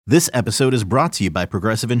This episode is brought to you by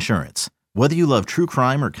Progressive Insurance. Whether you love true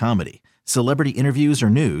crime or comedy, celebrity interviews or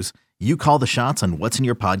news, you call the shots on what's in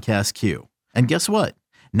your podcast queue. And guess what?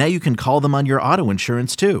 Now you can call them on your auto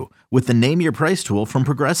insurance too with the Name Your Price tool from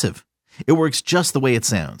Progressive. It works just the way it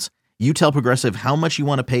sounds. You tell Progressive how much you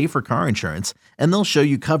want to pay for car insurance, and they'll show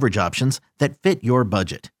you coverage options that fit your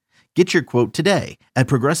budget. Get your quote today at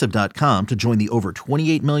Progressive.com to join the over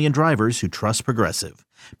 28 million drivers who trust Progressive.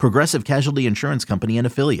 Progressive Casualty Insurance Company and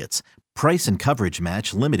Affiliates. Price and coverage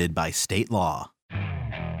match limited by state law.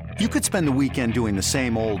 You could spend the weekend doing the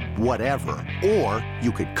same old whatever, or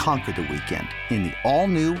you could conquer the weekend in the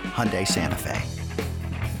all-new Hyundai Santa Fe.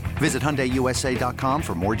 Visit HyundaiUSA.com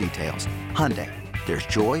for more details. Hyundai, there's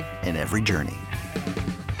joy in every journey.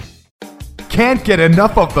 Can't get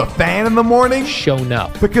enough of the fan in the morning? Shown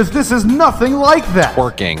up. Because this is nothing like that.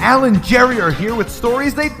 Working. Al and Jerry are here with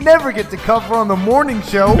stories they'd never get to cover on the morning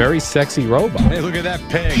show. Very sexy robot. Hey, look at that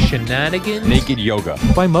pig. Shenanigans. Naked yoga.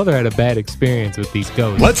 My mother had a bad experience with these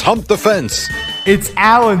ghosts. Let's hump the fence. It's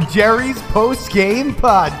Al and Jerry's post-game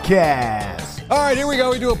podcast. All right, here we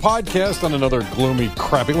go. We do a podcast on another gloomy,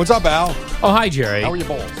 crappy. What's up, Al? Oh, hi, Jerry. How are your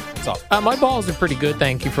balls? What's up? My balls are pretty good.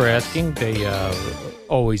 Thank you for asking. They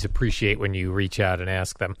always appreciate when you reach out and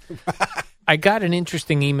ask them. I got an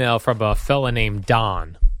interesting email from a fella named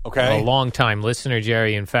Don. Okay. A long-time listener,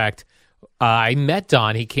 Jerry. In fact, I met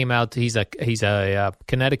Don. He came out. He's a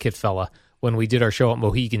Connecticut fella. When we did our show at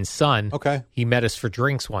Mohegan Sun, Okay. He met us for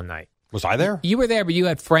drinks one night. Was I there? You were there, but you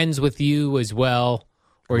had friends with you as well.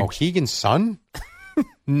 Or Mohegan Sun?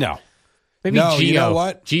 No. maybe No, Gio. you know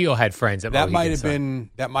what? Gio had friends at That Mohegan might have Sun.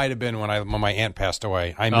 been when my aunt passed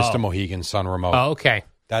away. I missed a Mohegan Sun remote. Oh, okay.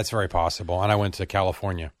 That's very possible. And I went to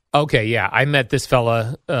California. Okay, yeah. I met this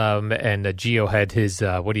fella, and Gio had his,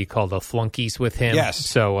 the flunkies with him. Yes.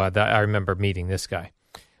 So I remember meeting this guy.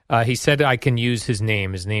 He said I can use his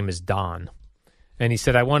name. His name is Don. And he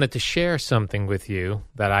said, I wanted to share something with you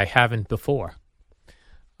that I haven't before.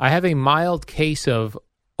 I have a mild case of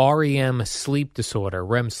REM sleep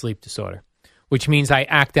disorder, which means I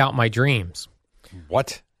act out my dreams.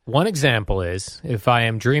 What? One example is if I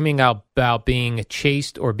am dreaming about being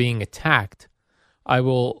chased or being attacked, I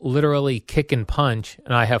will literally kick and punch,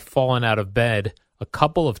 and I have fallen out of bed a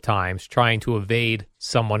couple of times trying to evade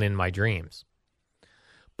someone in my dreams.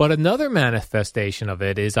 But another manifestation of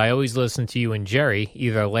it is I always listen to you and Jerry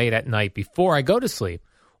either late at night before I go to sleep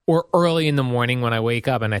or early in the morning when I wake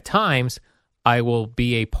up, and at times I will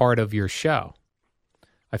be a part of your show.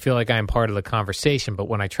 I feel like I am part of the conversation, but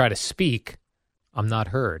when I try to speak, I'm not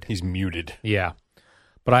heard. He's muted. Yeah.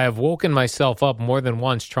 But I have woken myself up more than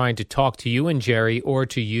once trying to talk to you and Jerry or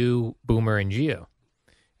to you, Boomer and Gio.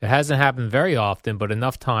 It hasn't happened very often, but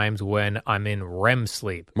enough times when I'm in REM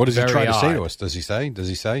sleep. What does he try to say odd. to us? Does he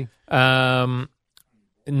say?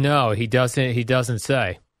 No, he doesn't. He doesn't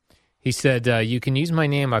say. He said, you can use my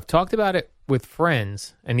name. I've talked about it with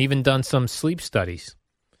friends and even done some sleep studies.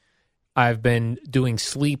 I've been doing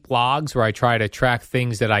sleep logs where I try to track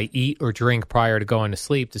things that I eat or drink prior to going to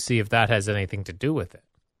sleep to see if that has anything to do with it.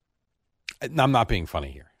 I'm not being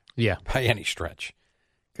funny here. Yeah. By any stretch.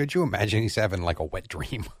 Could you imagine he's having like a wet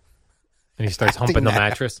dream? And he starts humping the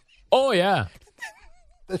mattress. Oh, yeah.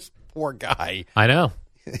 This poor guy. I know.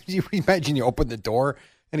 You imagine you open the door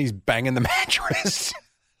and he's banging the mattress.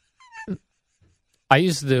 I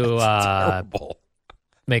used to Terrible.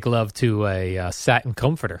 make love to a satin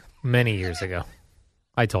comforter many years ago.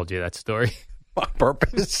 I told you that story. On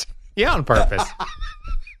purpose? Yeah, on purpose.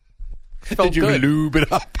 Did you good. lube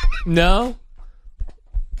it up? No.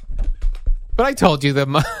 But I told you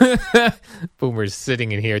that Boomer's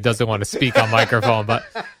sitting in here, doesn't want to speak on microphone, but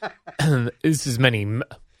this is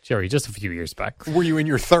Jerry, just a few years back. Were you in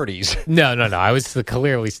your 30s? No. I was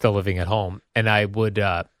clearly still living at home, and I would,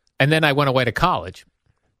 and then I went away to college.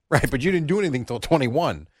 Right, but you didn't do anything until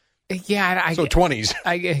 21. Yeah. So 20s.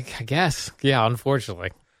 I guess. Yeah,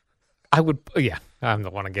 unfortunately. I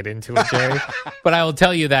don't want to get into it, Jerry. But I will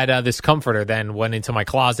tell you that this comforter then went into my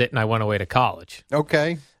closet, and I went away to college.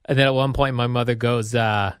 Okay. And then at one point, my mother goes,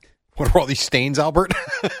 What are all these stains, Albert?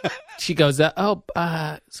 she goes,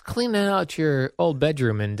 it's cleaning out your old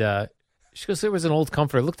bedroom. And she goes, there was an old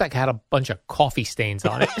comforter. It looked like it had a bunch of coffee stains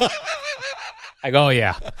on it. I go, oh,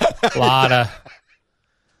 yeah. A lot of.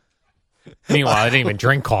 Meanwhile, I didn't even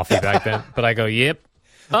drink coffee back then. But I go, yep.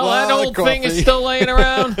 Oh, that old thing is still laying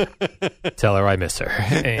around. Tell her I miss her.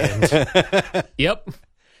 And yep.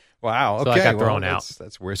 Wow. Okay. So I got thrown out.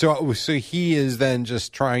 That's weird. So he is then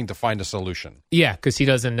just trying to find a solution. Yeah, because he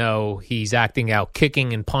doesn't know he's acting out,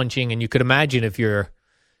 kicking and punching. And you could imagine if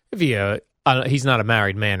he's not a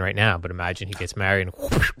married man right now, but imagine he gets married and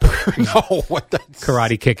No, what? That's,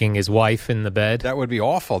 karate kicking his wife in the bed. that would be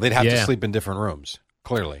awful. They'd have to Yeah. sleep in different rooms.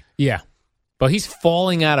 Clearly. Yeah. But he's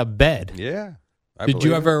falling out of bed. Yeah. I Did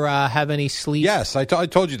you believe it. ever have any sleep? Yes, I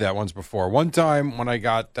told you that once before. One time when I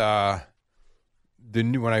got I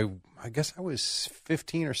guess I was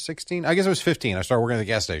 15 or 16. I guess I was 15. I started working at the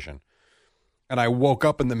gas station. And I woke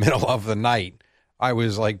up in the middle of the night. I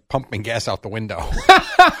was like pumping gas out the window.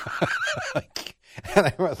 And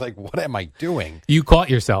I was like, what am I doing? You caught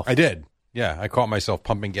yourself. I did. Yeah, I caught myself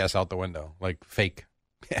pumping gas out the window, like fake.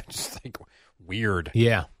 Yeah, just like weird.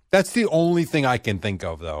 Yeah. That's the only thing I can think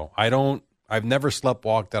of, though. I've never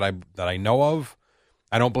sleptwalked that I know of.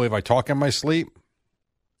 I don't believe I talk in my sleep.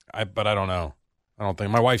 But I don't know. I don't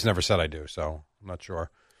think my wife's never said I do, so I'm not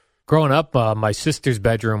sure. Growing up, my sister's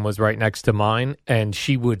bedroom was right next to mine, and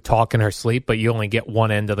she would talk in her sleep, but you only get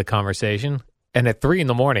one end of the conversation. And at 3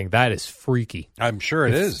 a.m, that is freaky. I'm sure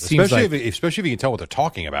it is, seems especially if you can tell what they're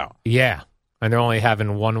talking about. Yeah. And they're only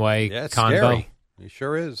having one-way Yeah, it's convo. scary. It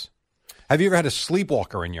sure is. Have you ever had a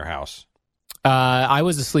sleepwalker in your house? I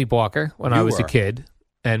was a sleepwalker when I You was a were. kid,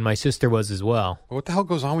 and my sister was as well. What the hell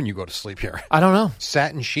goes on when you go to sleep here? I don't know.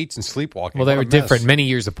 Satin sheets and sleepwalking. Well, they What were a mess. different, many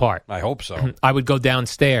years apart. I hope so. I would go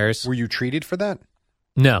downstairs. Were you treated for that?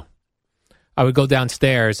 No. I would go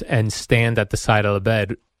downstairs and stand at the side of the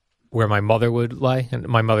bed where my mother would lie. And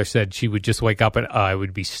my mother said she would just wake up and I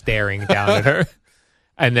would be staring down at her.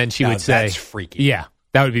 And then she Now, would say, that's freaky. Yeah,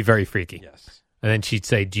 that would be very freaky. Yes. And then she'd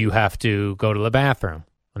say, do you have to go to the bathroom?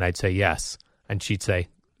 And I'd say, yes. And she'd say,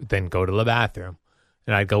 then go to the bathroom.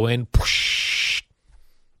 And I'd go in, whoosh,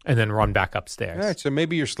 and then run back upstairs. All right, so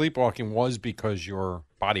maybe your sleepwalking was because your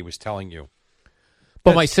body was telling you.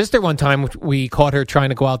 But my sister, one time, we caught her trying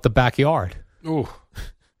to go out the backyard. Ooh.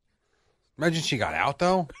 Imagine she got out,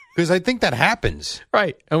 though. Because I think that happens.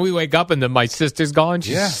 Right. And we wake up and then my sister's gone.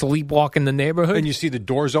 She's Yeah. sleepwalking the neighborhood. And you see the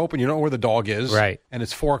doors open. You don't know where the dog is. Right. And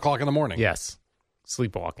it's 4 o'clock in the morning. Yes.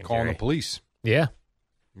 Sleepwalking. Calling Jerry. the police. Yeah.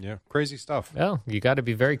 Yeah. Crazy stuff. Well, you got to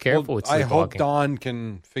be very careful with I sleepwalking. hope Don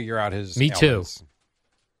can figure out his Me too. ailments.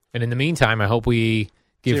 And in the meantime, I hope we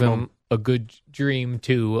give See you, him Mom. a good dream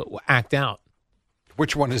to act out.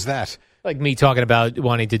 Which one is that? Like me talking about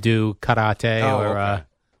wanting to do karate Oh, or okay.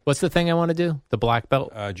 what's the thing I want to do? The black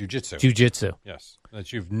belt? Jiu-jitsu. Jiu-jitsu. Yes.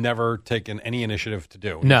 That you've never taken any initiative to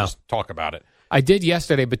do. You No. just talk about it. I did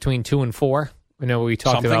yesterday between 2 and 4. You know, we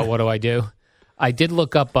talked Something? about what do I do. I did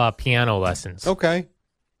look up piano lessons. Okay.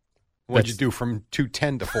 What'd you That's- do from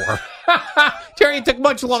 2:10 to 4? Jerry, it took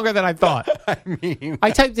much longer than I thought. I mean,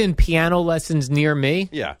 I typed in piano lessons near me.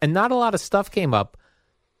 Yeah. And not a lot of stuff came up.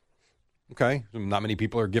 okay. Not many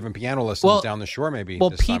people are giving piano lessons down the shore, maybe. Well,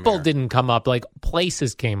 this time of people year. didn't come up. Like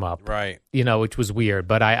places came up. Right. You know, which was weird.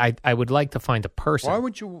 But I would like to find a person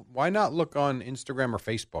Why not look on Instagram or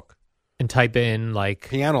Facebook? and type in like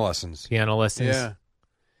Piano lessons. piano lessons. Yeah.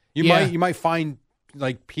 Yeah. You might find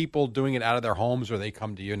like people doing it out of their homes or they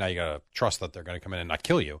come to you. Now you got to trust that they're going to come in and not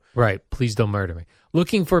kill you. Right. Please don't murder me.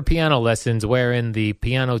 Looking for piano lessons wherein the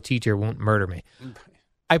piano teacher won't murder me.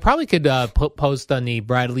 I probably could post on the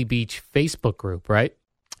Bradley Beach Facebook group, right?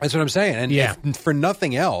 That's what I'm saying. And Yeah. if for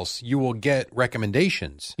nothing else, you will get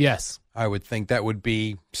recommendations. Yes. I would think that would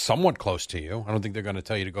be somewhat close to you. I don't think they're going to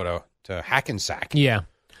tell you to go to Hackensack. Yeah.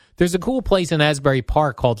 There's a cool place in Asbury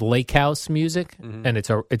Park called Lake House Music, and it's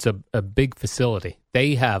a big facility.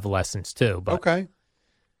 They have lessons too. But, Okay.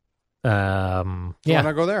 yeah. Why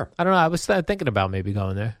not go there? I don't know. I was thinking about maybe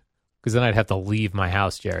going there because then I'd have to leave my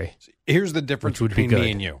house, Jerry. Here's the difference Which would be between me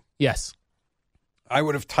good. and you. Yes. I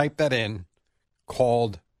would have typed that in,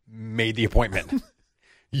 called, made the appointment.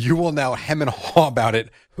 You will now hem and haw about it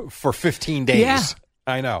for 15 days. Yeah.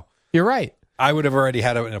 I know. You're right. I would have already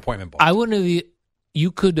had an appointment booked. I wouldn't have.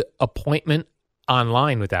 You could appointment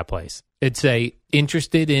online with that place. It'd say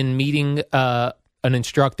interested in meeting an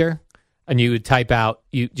instructor, and you would type out.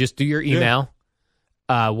 You just do your email,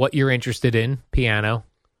 what you're interested in, piano,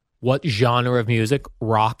 what genre of music,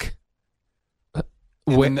 rock.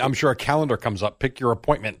 And then I'm sure a calendar comes up. Pick your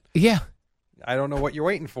appointment. Yeah. I don't know what you're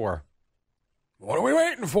waiting for. What are we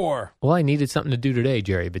waiting for? Well, I needed something to do today,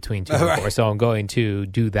 Jerry, between 2 and 4, so I'm going to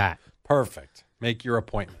do that. Perfect. Make your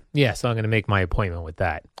appointment. Yeah, so I'm going to make my appointment with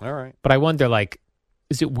that. All right. But I wonder, like,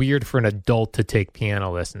 is it weird for an adult to take piano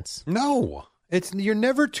lessons? No, you're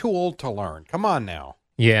never too old to learn. Come on now.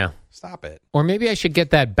 Yeah. Stop it. Or maybe I should get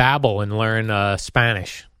that Babbel and learn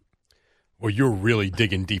Spanish. Well, you're really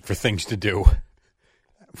digging deep for things to do.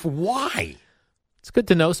 Why? It's good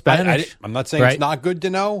to know Spanish. I'm not saying Right. it's not good to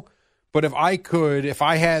know, but if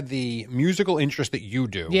I had the musical interest that you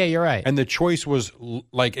do, Yeah, you're right. and the choice was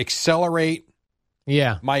like accelerate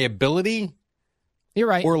Yeah. my ability, You're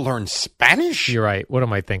right. Or learn Spanish? You're right. What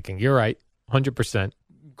am I thinking? You're right. 100%.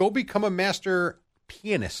 Go become a master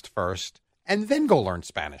pianist first, and then go learn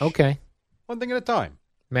Spanish. Okay. One thing at a time.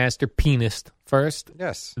 Master pianist first,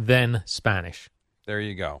 Yes. then Spanish. There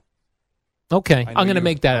you go. Okay. I'm going to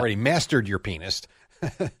make that. Already mastered your pianist,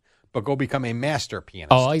 but go become a master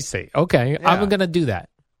pianist. Oh, I see. Okay. Yeah. I'm going to do that.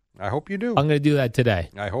 I hope you do. I'm going to do that today.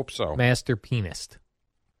 I hope so. Master pianist.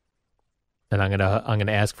 And I'm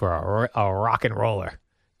gonna ask for a rock and roller.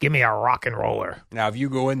 Give me a rock and roller. Now, if you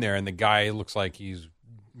go in there and the guy looks like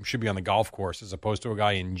should be on the golf course as opposed to a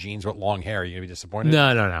guy in jeans with long hair, you gonna be disappointed?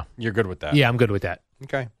 No. You're good with that. Yeah, I'm good with that.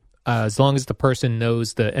 Okay. As long as the person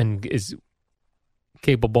knows and is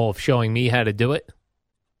capable of showing me how to do it.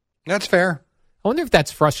 That's fair. I wonder if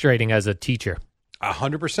that's frustrating as a teacher.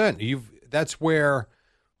 100%. That's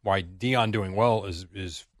why Dion doing well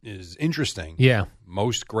is interesting. Yeah.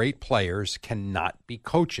 Most great players cannot be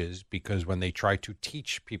coaches because when they try to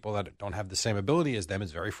teach people that don't have the same ability as them,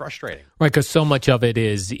 it's very frustrating. Right, because so much of it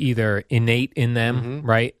is either innate in them,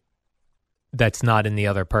 right? That's not in the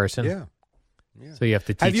other person. Yeah. So you have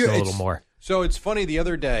to teach a little more. So it's funny, the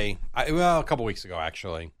other day, a couple weeks ago,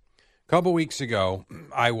 actually. A couple weeks ago,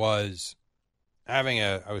 I was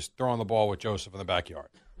throwing the ball with Joseph in the backyard.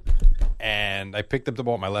 And I picked up the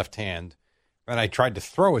ball with my left hand, and I tried to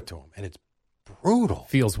throw it to him, and it's brutal.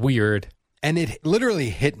 Feels weird. And it literally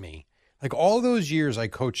hit me. Like all those years I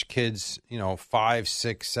coached kids, 5,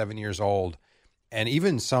 6, 7 years old, and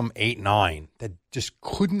even some 8, 9 that just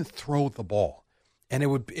couldn't throw the ball. And I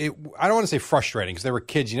don't want to say frustrating because they were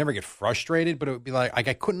kids. You never get frustrated, but it would be like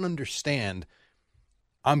I couldn't understand.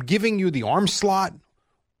 I'm giving you the arm slot,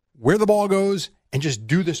 where the ball goes, and just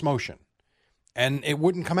do this motion. And it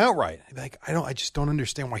wouldn't come out right. I'd be like, I just don't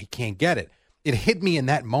understand why he can't get it. It hit me in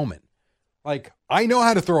that moment. Like, I know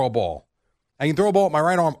how to throw a ball. I can throw a ball with my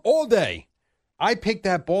right arm all day. I pick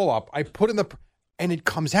that ball up, I put in and it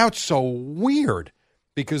comes out so weird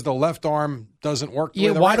because the left arm doesn't work the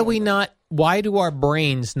way the right arm. Why do our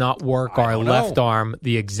brains not work our left arm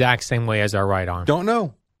the exact same way as our right arm? Don't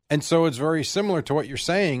know. And so it's very similar to what you're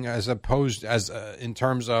saying in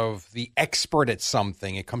terms of the expert at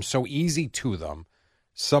something. It comes so easy to them.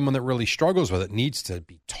 Someone that really struggles with it needs to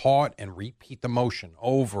be taught and repeat the motion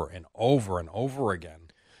over and over and over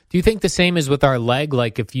again. Do you think the same is with our leg?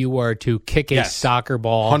 Like if you were to kick a soccer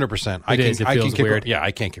ball? 100%. It feels weird.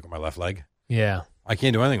 I can't kick with my left leg. Yeah. I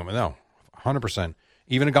can't do anything with it. No, 100%.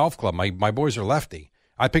 Even a golf club. My boys are lefty.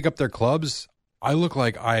 I pick up their clubs. I look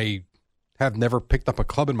like I have never picked up a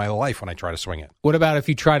club in my life when I try to swing it. What about if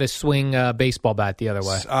you try to swing a baseball bat the other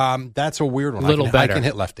way? That's a weird one. A little better. I can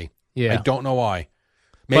hit lefty. Yeah. I don't know why.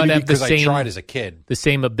 Maybe because I tried as a kid. The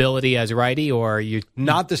same ability as righty, or you?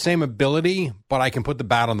 Not the same ability, but I can put the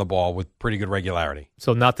bat on the ball with pretty good regularity.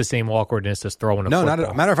 So not the same awkwardness as throwing a football. No,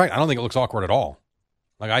 not matter of fact, I don't think it looks awkward at all.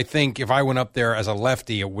 Like I think if I went up there as a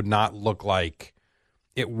lefty, it would not look like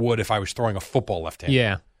it would if I was throwing a football left-handed.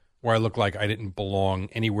 Yeah. Where I look like I didn't belong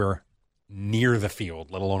anywhere near the field,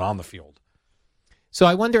 let alone on the field. So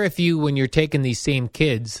I wonder if when you're taking these same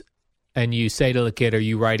kids and you say to the kid, are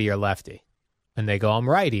you righty or lefty? And they go, I'm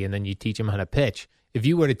righty. And then you teach them how to pitch. If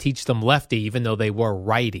you were to teach them lefty, even though they were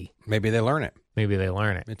righty. Maybe they learn it.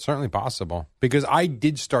 It's certainly possible. Because I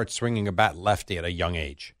did start swinging a bat lefty at a young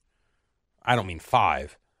age. I don't mean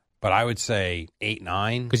 5, but I would say 8,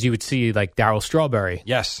 9. Because you would see like Darryl Strawberry.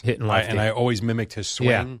 Yes. Hitting lefty. And I always mimicked his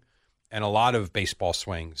swing and a lot of baseball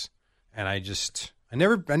swings. And I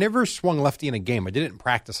never swung lefty in a game. I did it in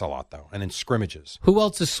practice a lot, though, and in scrimmages. Who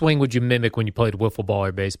else's swing would you mimic when you played wiffle ball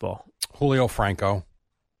or baseball? Julio Franco.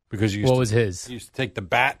 Because what was his? He used to take the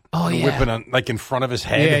bat and whip it like in front of his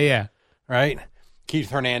head. Yeah. Right?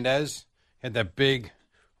 Keith Hernandez had that big,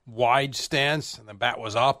 wide stance, and the bat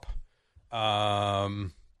was up.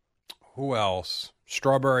 Who else?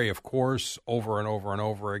 Strawberry, of course, over and over and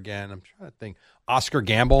over again. I'm trying to think. Oscar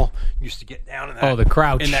Gamble used to get down in that. Oh, the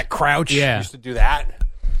crouch. In that crouch. Yeah. Used to do that.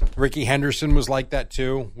 Ricky Henderson was like that,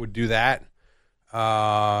 too. Would do that.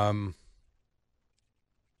 I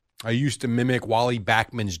used to mimic Wally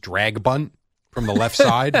Backman's drag bunt from the left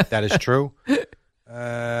side. That is true.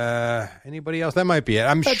 Anybody else? That might be it.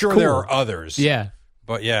 That's sure cool. There are others. Yeah.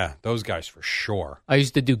 But, yeah, those guys for sure. I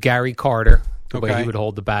used to do Gary Carter, the way he would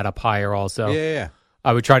hold the bat up higher also. Yeah.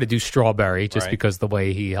 I would try to do Strawberry just because the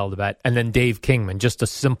way he held the bat. And then Dave Kingman, just a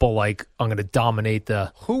simple, I'm going to dominate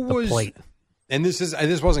the plate. And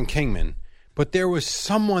this wasn't Kingman, but there was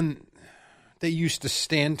someone that used to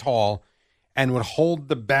stand tall and would hold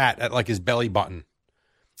the bat at like his belly button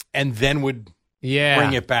and then would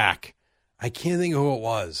bring it back. I can't think of who it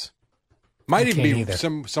was. Might even be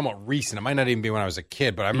somewhat recent. It might not even be when I was a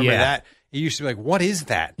kid, but I remember that. It used to be like, what is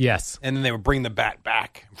that? Yes. And then they would bring the bat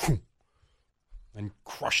back and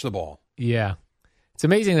crush the ball. Yeah. It's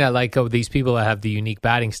amazing that like these people that have the unique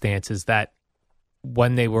batting stances that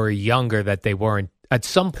when they were younger that they weren't at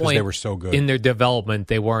some point they were so good in their development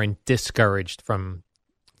they weren't discouraged from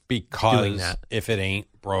doing that. If it ain't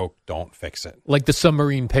broke, don't fix it. Like the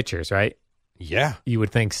submarine pitchers, right? Yeah. You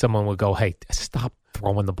would think someone would go, "Hey, stop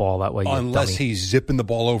throwing the ball that way." Unless he's zipping the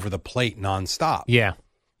ball over the plate nonstop. Yeah.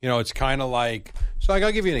 You know, it's kind of like, so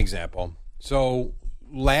I'll give you an example. So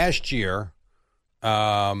last year,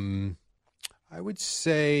 I would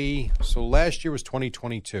say, so last year was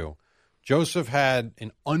 2022. Joseph had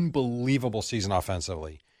an unbelievable season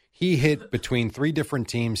offensively. He hit between 3 different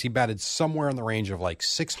teams. He batted somewhere in the range of like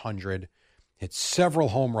 600, hit several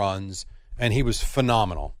home runs, and he was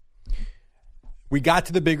phenomenal. We got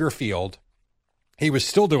to the bigger field. He was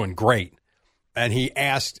still doing great. And he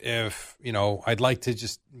asked if, I'd like to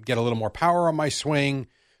just get a little more power on my swing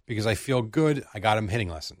because I feel good. I got him hitting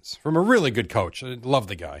lessons from a really good coach. I love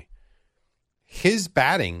the guy. His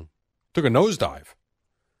batting took a nosedive.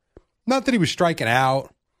 Not that he was striking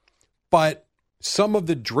out, but some of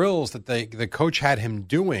the drills that the coach had him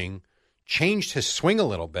doing changed his swing a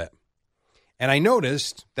little bit. And I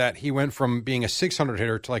noticed that he went from being a 600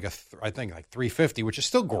 hitter to like I think 350, which is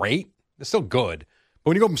still great. It's still good. But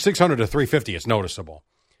when you go from 600 to 350, it's noticeable.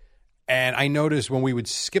 And I noticed when we would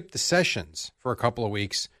skip the sessions for a couple of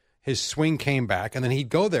weeks, his swing came back, and then he'd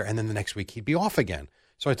go there, and then the next week he'd be off again.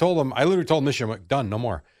 So I literally told him this year, I'm like, done, no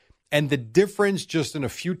more. And the difference just in a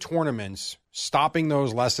few tournaments, stopping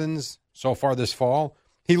those lessons so far this fall,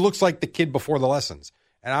 he looks like the kid before the lessons.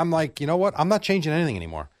 And I'm like, you know what? I'm not changing anything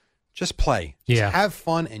anymore. Just play. Just have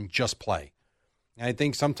fun and just play. And I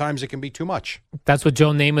think sometimes it can be too much. That's what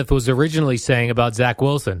Joe Namath was originally saying about Zach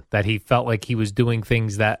Wilson, that he felt like he was doing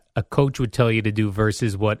things that a coach would tell you to do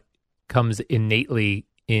versus what comes innately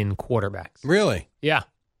in quarterbacks. Really? Yeah.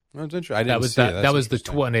 That's interesting. I didn't see it. That was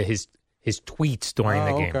one of his tweets during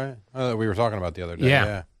the game. Okay. We were talking about the other day.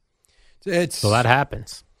 Yeah. So that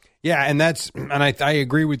happens. Yeah, and I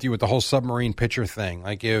agree with you with the whole submarine pitcher thing.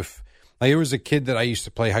 Like there was a kid that I used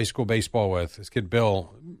to play high school baseball with, this kid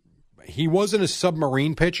Bill. He wasn't a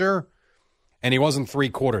submarine pitcher, and he wasn't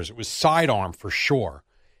 3/4. It was sidearm for sure.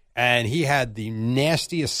 And he had the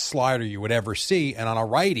nastiest slider you would ever see, and on a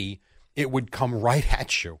righty, it would come right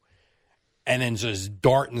at you and then just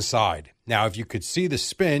dart inside. Now, if you could see the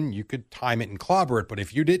spin, you could time it and clobber it, but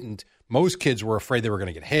if you didn't, most kids were afraid they were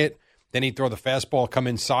going to get hit. Then he'd throw the fastball, come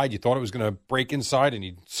inside. You thought it was going to break inside, and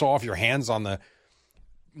he'd saw off your hands on the –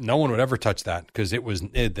 no one would ever touch that because it was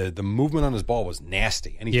the movement on his ball was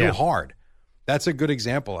nasty, and he threw hard. That's a good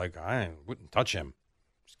example. Like, I wouldn't touch him.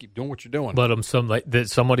 Just keep doing what you're doing.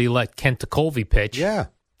 Somebody let Kent Colvey pitch. Yeah.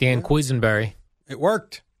 Dan Quisenberry. It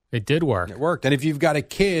worked. It did work. It worked. And if you've got a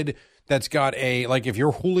kid that's got if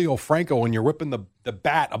you're Julio Franco and you're whipping the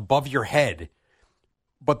bat above your head,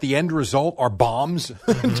 but the end result are bombs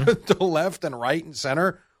to left and right and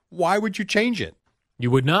center, why would you change it?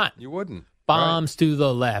 You would not. You wouldn't. Bombs to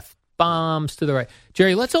the left, bombs to the right.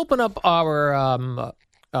 Jerry, let's open up our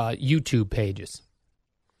YouTube pages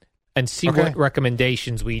and see what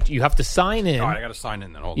recommendations you have to sign in. All right, I got to sign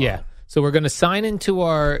in then. Hold on. Yeah. So we're going to sign into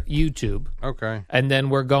our YouTube. Okay. And then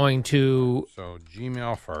we're going to... So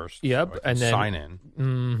Gmail first. Yep. So and then sign in.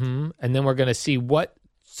 Mm-hmm. And then we're going to see what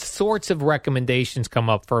sorts of recommendations come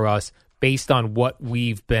up for us based on what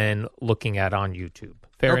we've been looking at on YouTube.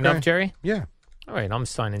 Fair enough, Jerry? Yeah. All right. I'm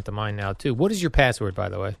signing into mine now, too. What is your password, by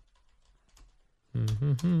the way?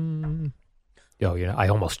 Mm-hmm. Oh, I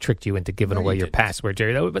almost tricked you into giving away your password,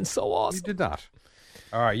 Jerry. That would have been so awesome. You did not.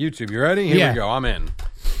 All right, YouTube, you ready? Here we go. I'm in.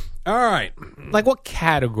 All right. Like what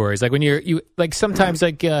categories? Like when you like sometimes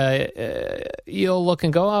like you'll look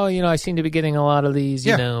and go, oh, I seem to be getting a lot of these.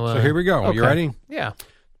 So here we go. Okay. You ready? Yeah.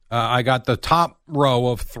 I got the top row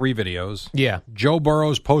of 3 videos. Yeah. Joe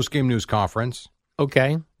Burrow's post-game news conference.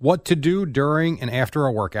 Okay. What to do during and after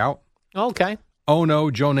a workout. Okay. Oh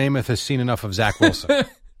no, Joe Namath has seen enough of Zach Wilson.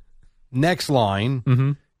 Next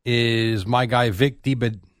line is my guy Vic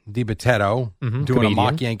DiBitetto doing comedian. a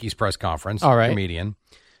mock Yankees press conference. All right. Comedian.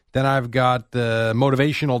 Then I've got the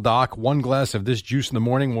motivational doc, 1 glass of this juice in the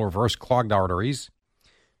morning will reverse clogged arteries.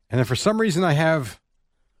 And then for some reason I have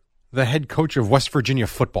the head coach of West Virginia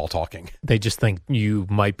football talking. They just think you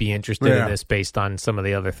might be interested in this based on some of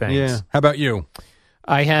the other things. Yeah. How about you?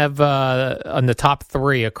 I have on the top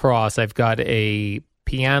 3 across, I've got a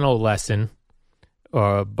piano lesson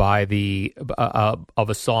by of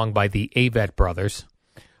a song by the Avett Brothers.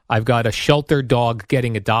 I've got a shelter dog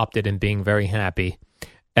getting adopted and being very happy.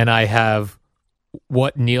 And I have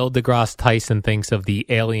what Neil deGrasse Tyson thinks of the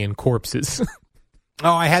alien corpses.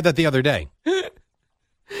 Oh, I had that the other day.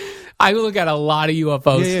 I look at a lot of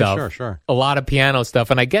UFO stuff. Sure. A lot of piano stuff.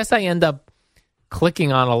 And I guess I end up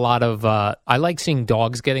clicking on a lot of, I like seeing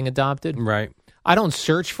dogs getting adopted. Right. I don't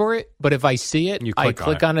search for it, but if I see it, I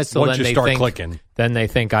click on it. So once then you start clicking, then they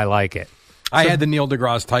think I like it. I had the Neil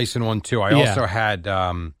deGrasse Tyson one too. I also had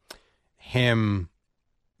him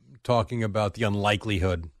talking about the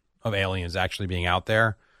unlikelihood of aliens actually being out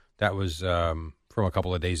there. That was from a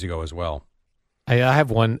couple of days ago as well. I have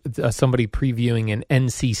one, somebody previewing an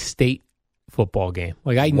NC State football game.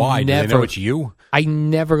 Like Why? Do they know it's you? I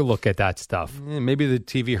never look at that stuff. Maybe the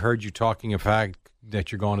TV heard you talking, in fact,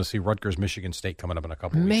 that you're going to see Rutgers, Michigan State coming up in a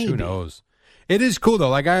couple of weeks. Who knows? It is cool, though.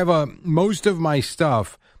 Like, I have most of my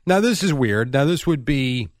stuff. Now, this is weird. Now, this would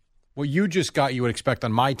be what you just got, you would expect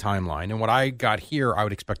on my timeline. And what I got here, I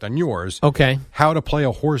would expect on yours. Okay. How to play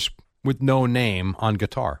a horse with no name on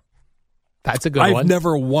guitar. That's a good one. I've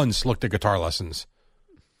never once looked at guitar lessons.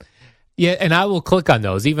 Yeah, and I will click on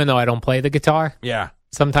those, even though I don't play the guitar. Yeah.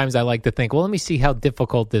 Sometimes I like to think, well, let me see how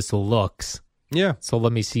difficult this looks. Yeah. So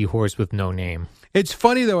let me see horse with no name. It's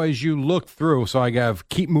funny, though, as you look through. So I have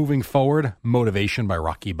Keep Moving Forward, Motivation by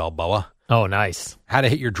Rocky Balboa. Oh, nice. How to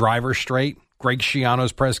Hit Your Driver Straight, Greg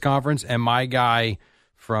Schiano's press conference, and my guy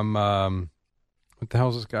from, what the hell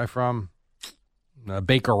is this guy from?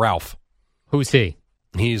 Baker Ralph. Who's he?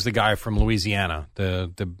 He's the guy from Louisiana,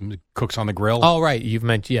 the cooks on the grill. Oh, right. You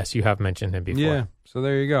have mentioned him before. Yeah, so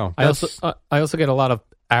there you go. I also get a lot of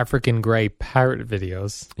African gray parrot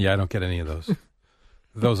videos. Yeah, I don't get any of those.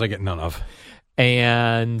 Those I get none of.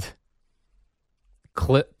 And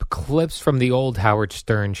clips from the old Howard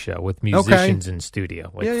Stern show with musicians in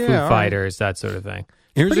studio, like Foo Fighters, that sort of thing.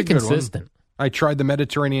 Here's pretty a good consistent. One. I tried the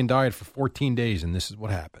Mediterranean diet for 14 days, and this is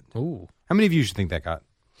what happened. Ooh. How many views do you think that got?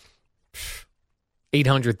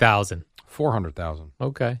 800,000. 400,000.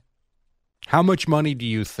 Okay. How much money do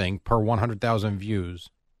you think per 100,000 views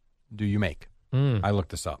do you make? I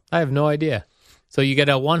looked this up. I have no idea. So you get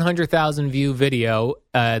a 100,000 view video,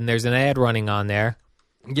 and there's an ad running on there.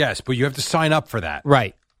 Yes, but you have to sign up for that.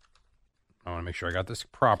 Right. I want to make sure I got this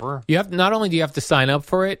proper. You have not only do you have to sign up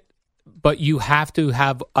for it, but you have to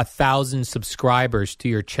have 1,000 subscribers to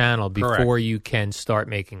your channel before you can start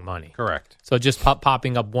making money. Correct. So just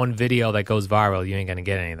popping up one video that goes viral, you ain't going to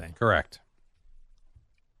get anything. Correct.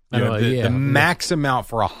 The max amount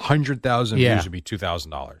for 100,000 views would be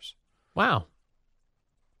 $2,000. Wow.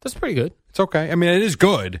 That's pretty good. It's okay. I mean, it is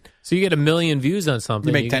good. So you get 1 million views on something.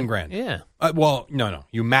 You make 10 grand. Yeah. Well, no.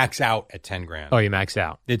 You max out at 10 grand. Oh, you max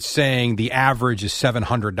out. It's saying the average is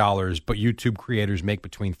 $700, but YouTube creators make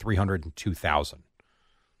between $300 and $2,000.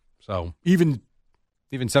 So even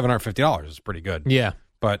 $750 is pretty good. Yeah.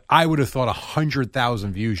 But I would have thought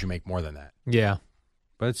 100,000 views, you make more than that. Yeah.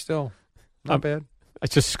 But it's still not bad. I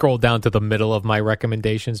just scrolled down to the middle of my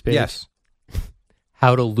recommendations page. Yes.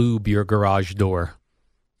 How to lube your garage door.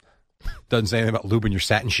 Doesn't say anything about lubing your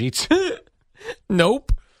satin sheets.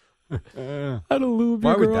 Nope. How to lube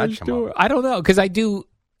Why your would that garage come door? up? I don't know, because I do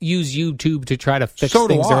use YouTube to try to fix So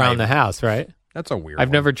do things I. around the house, right? That's a weird I've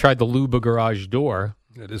one. never tried to lube a garage door,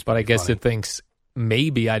 It is but I pretty guess funny. it thinks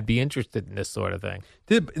maybe I'd be interested in this sort of thing.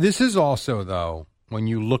 This is also, though, when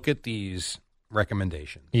you look at these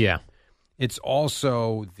recommendations, Yeah. it's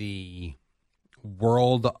also the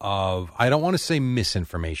world of, I don't want to say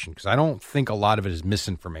misinformation, because I don't think a lot of it is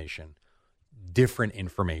misinformation, different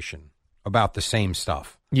information about the same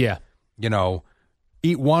stuff. Yeah. You know,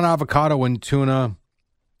 eat one avocado and tuna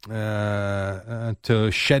to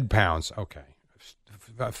shed pounds. Okay,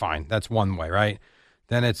 fine. That's one way, right?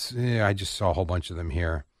 Then it's, I just saw a whole bunch of them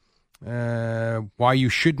here. Why you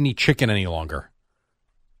shouldn't eat chicken any longer.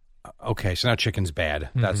 Okay, so now chicken's bad.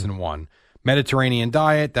 That's in one. Mediterranean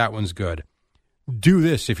diet, that one's good. Do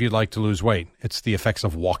this if you'd like to lose weight. It's the effects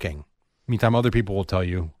of walking. Meantime, other people will tell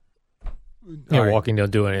you. Yeah, All right. walking don't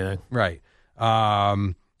do anything. Right.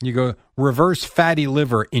 You go reverse fatty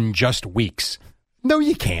liver in just weeks. No,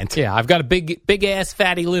 you can't. Yeah, I've got a big ass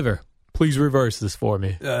fatty liver. Please reverse this for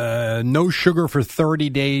me. No sugar for 30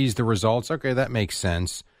 days, the results. Okay, that makes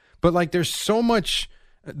sense. But like there's so much,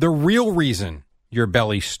 the real reason your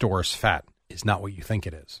belly stores fat is not what you think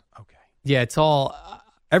it is. Okay. Yeah, it's all...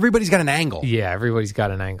 Everybody's got an angle. Yeah, everybody's got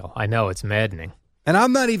an angle. I know, it's maddening. And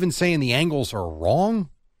I'm not even saying the angles are wrong,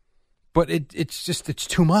 but it's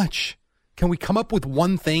too much. Can we come up with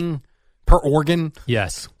one thing per organ?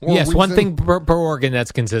 Yes. Or yes, one reason? thing per organ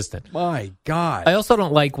that's consistent. My God. I also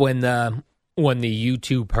don't like when the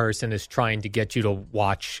YouTube person is trying to get you to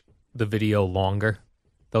watch the video longer.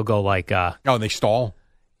 They'll go like... Oh, they stall?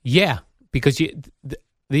 Yeah, because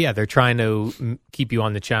Yeah, they're trying to keep you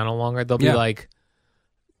on the channel longer. They'll be like,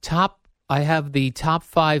 I have the top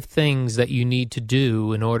 5 things that you need to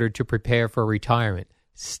do in order to prepare for retirement.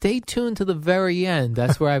 Stay tuned to the very end.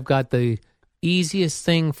 That's where I've got the easiest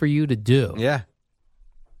thing for you to do. Yeah.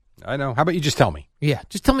 I know. How about you just tell me? Yeah,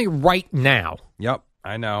 just tell me right now. Yep,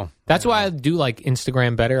 I know. That's why I do like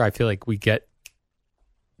Instagram better. I feel like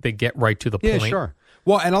they get right to the point. Yeah, sure.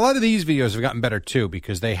 Well, and a lot of these videos have gotten better too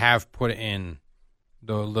because they have put in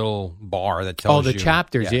the little bar that tells you. Oh, the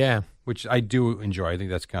chapters, yeah. Which I do enjoy. I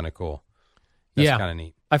think that's kind of cool. That's kind of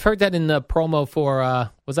neat. I've heard that in the promo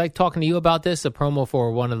for, was I talking to you about this? A promo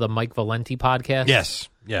for one of the Mike Valenti podcasts? Yes.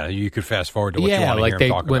 Yeah, you could fast forward to what you want to hear him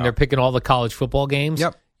talk about. When they're picking all the college football games,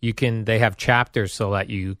 yep. They have chapters so that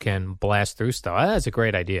you can blast through stuff. That's a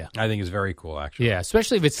great idea. I think it's very cool, actually. Yeah,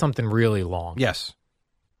 especially if it's something really long. Yes.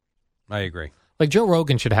 I agree. Like Joe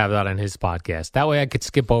Rogan should have that on his podcast. That way I could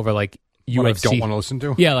skip over like UFC. What I don't want to listen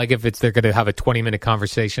to? Yeah, like if they're going to have a 20-minute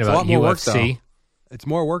conversation about UFC. Work, though. It's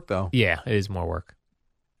more work, though. Yeah, it is more work.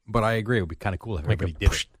 But I agree. It would be kind of cool if everybody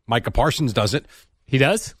did it. Micah Parsons does it. He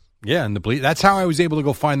does? Yeah, and that's how I was able to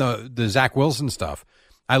go find the Zach Wilson stuff.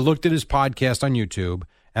 I looked at his podcast on YouTube,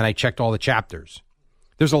 and I checked all the chapters.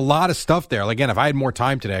 There's a lot of stuff there. Again, if I had more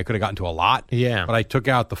time today, I could have gotten to a lot. Yeah. But I took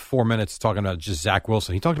out the 4 minutes talking about just Zach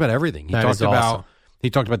Wilson. He talked about everything. He talked about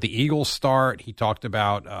the Eagles start. He talked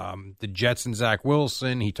about the Jets and Zach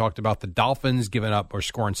Wilson. He talked about the Dolphins giving up or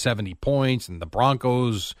scoring 70 points and the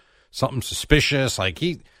Broncos, something suspicious.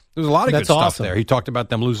 There's a lot of good stuff there. He talked about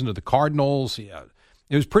them losing to the Cardinals. Yeah,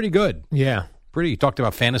 it was pretty good. Yeah. He talked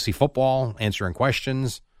about fantasy football, answering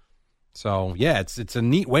questions. So, yeah, it's a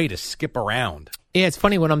neat way to skip around. Yeah, it's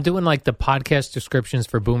funny when I'm doing like the podcast descriptions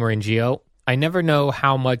for Boomer and Geo, I never know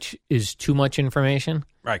how much is too much information.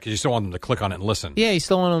 Right, because you still want them to click on it and listen. Yeah, you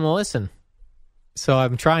still want them to listen. So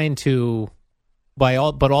I'm trying to,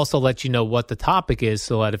 but also let you know what the topic is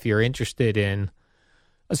so that if you're interested in,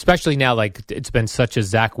 especially now, like it's been such a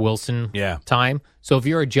Zach Wilson time. So if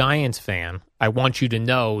you're a Giants fan, I want you to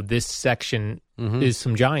know this section is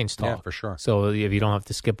some Giants talk. Yeah, for sure. So if you don't have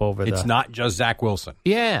to skip over it's not just Zach Wilson.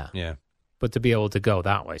 Yeah. Yeah. But to be able to go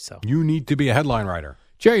that way. So you need to be a headline writer.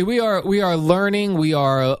 Jerry, we are learning. We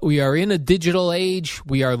are in a digital age.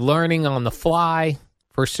 We are learning on the fly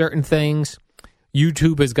for certain things.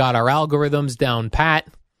 YouTube has got our algorithms down pat.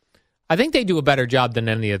 I think they do a better job than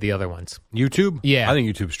any of the other ones. YouTube? Yeah. I think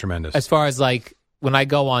YouTube's tremendous. As far as like when I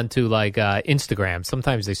go on to like Instagram,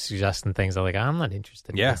 sometimes they suggest things. I'm like, I'm not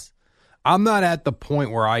interested in this. I'm not at the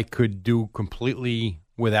point where I could do completely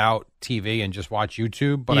without TV and just watch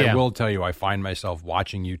YouTube, but I will tell you I find myself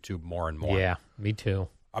watching YouTube more and more. Yeah, me too.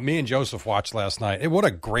 Me and Joseph watched last night. What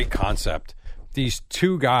a great concept. These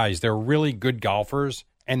two guys, they're really good golfers,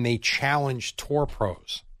 and they challenge tour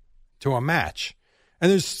pros to a match.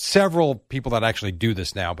 And there's several people that actually do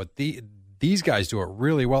this now, but these guys do it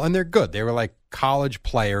really well, and they're good. They were like college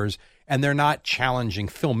players, and they're not challenging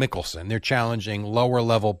Phil Mickelson. They're challenging lower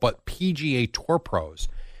level, but PGA Tour pros.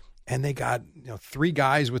 And they got 3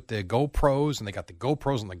 guys with the GoPros, and they got the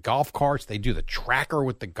GoPros on the golf carts. They do the tracker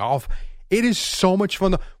with the golf. It is so much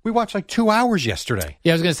fun. We watched like 2 hours yesterday.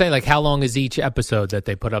 Yeah, I was going to say, like, how long is each episode that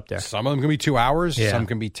they put up there? Some of them can be 2 hours. Yeah. Some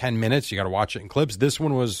can be 10 minutes. You got to watch it in clips. This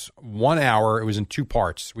one was 1 hour. It was in 2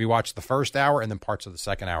 parts. We watched the first hour and then parts of the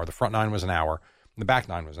second hour. The front 9 was an hour. And the back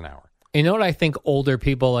 9 was an hour. You know what I think older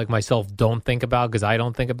people like myself don't think about, because I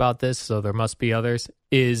don't think about this, so there must be others,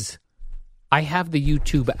 is I have the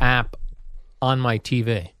YouTube app on my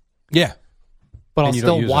TV. Yeah. But I'll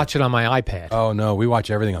still watch it on my iPad. Oh, no. We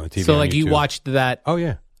watch everything on the TV. So, like, you watched that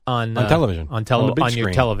on television. On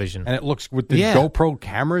your television. And it looks, with the GoPro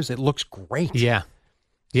cameras, it looks great. Yeah.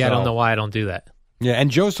 Yeah, so, I don't know why I don't do that. Yeah,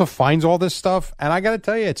 and Joseph finds all this stuff, and I got to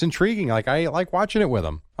tell you, it's intriguing. Like, I like watching it with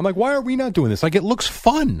him. I'm like, why are we not doing this? Like, it looks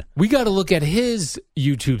fun. We got to look at his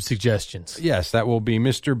YouTube suggestions. Yes, that will be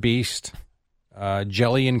Mr. Beast,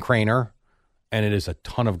 Jelly and Craner, and it is a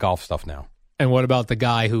ton of golf stuff now. And what about the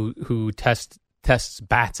guy who tests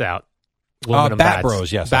bats out? Bat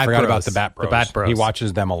Bros, yes. I forgot about the Bat Bros. The Bat Bros. He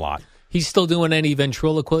watches them a lot. He's still doing any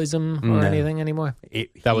ventriloquism or anything anymore?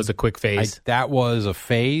 That was a quick phase. That was a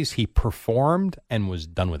phase. He performed and was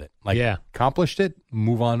done with it. Accomplished it,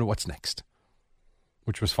 move on to what's next,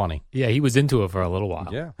 which was funny. Yeah, he was into it for a little while.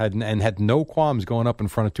 Yeah, had no qualms going up in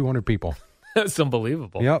front of 200 people. That's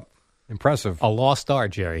unbelievable. Yep, impressive. A lost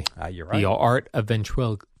art, Jerry. You're right. The art of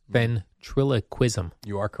ventriloquism.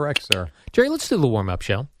 You are correct, sir. Jerry, let's do the warm-up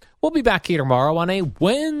show. We'll be back here tomorrow on a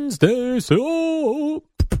Wednesday. So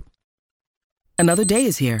another day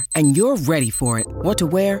is here, and you're ready for it. What to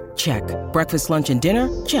wear? Check. Breakfast, lunch, and dinner?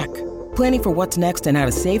 Check. Planning for what's next and how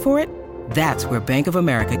to save for it? That's where Bank of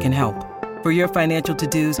America can help. For your financial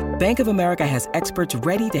to-dos, Bank of America has experts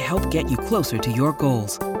ready to help get you closer to your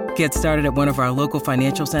goals. Get started at one of our local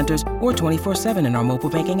financial centers or 24/7 in our mobile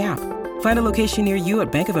banking app. Find a location near you at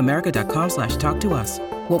bankofamerica.com/talktous.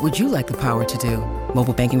 What would you like the power to do?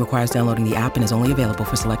 Mobile banking requires downloading the app and is only available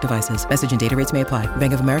for select devices. Message and data rates may apply.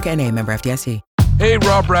 Bank of America N.A., member FDIC. Hey,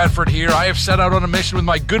 Rob Bradford here. I have set out on a mission with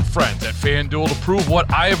my good friends at FanDuel to prove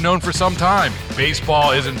what I have known for some time.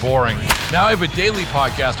 Baseball isn't boring. Now I have a daily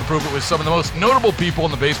podcast to prove it with some of the most notable people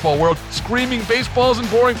in the baseball world, screaming baseball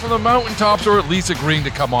isn't boring from the mountaintops, or at least agreeing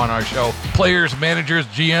to come on our show. Players, managers,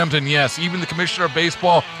 GMs, and yes, even the commissioner of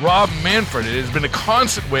baseball, Rob Manfred. It has been a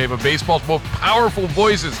constant wave of baseball's most powerful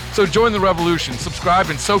voices. So join the revolution.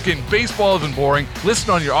 Subscribe and soak in Baseball Isn't Boring.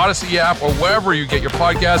 Listen on your Odyssey app or wherever you get your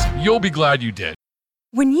podcasts. You'll be glad you did.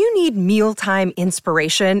 When you need mealtime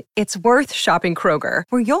inspiration, it's worth shopping Kroger,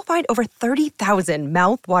 where you'll find over 30,000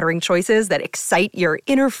 mouth-watering choices that excite your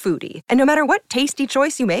inner foodie. And no matter what tasty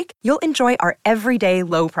choice you make, you'll enjoy our everyday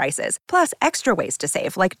low prices, plus extra ways to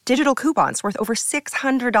save, like digital coupons worth over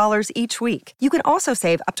 $600 each week. You can also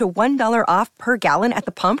save up to $1 off per gallon at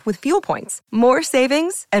the pump with fuel points. More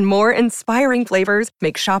savings and more inspiring flavors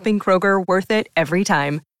make shopping Kroger worth it every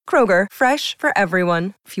time. Kroger, fresh for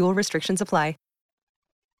everyone. Fuel restrictions apply.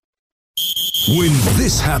 When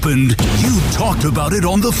this happened, you talked about it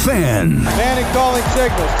on The Fan. Manning calling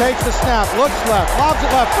signals, takes the snap, looks left, lobs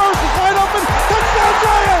it left, first is wide open, touchdown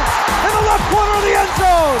Giants! In the left corner of the end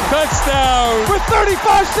zone! Touchdown! With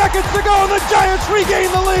 35 seconds to go, the Giants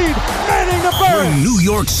regain the lead! Manning to Burris! When New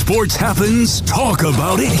York sports happens, talk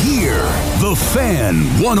about it here. The Fan,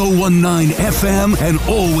 101.9 FM, and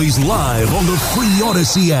always live on the free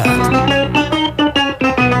Odyssey app.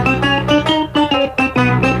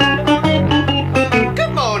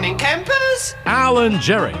 Alan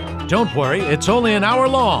Jerry. Don't worry, it's only an hour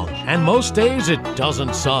long, and most days it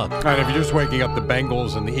doesn't suck. All right, if you're just waking up, the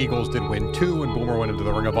Bengals and the Eagles did win 2, and Boomer went into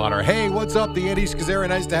the Ring of Honor. Hey, what's up, the Eddie Scazzera?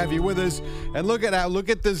 Nice to have you with us. And look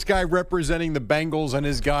at this guy representing the Bengals and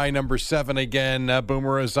his guy number 7 again,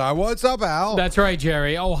 Boomer Asai. What's up, Al? That's right,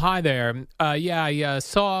 Jerry. Oh, hi there. I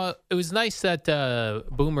saw it was nice that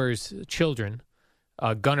Boomer's children,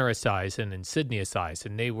 Gunnar Esiason and Sydney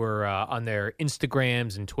Esiason, they were on their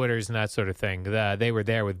Instagrams and Twitters and that sort of thing. They were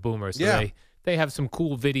there with Boomer, so yeah. They have some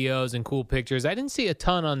cool videos and cool pictures. I didn't see a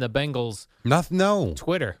ton on the Bengals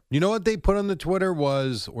Twitter. You know what they put on the Twitter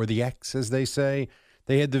was, or the X as they say,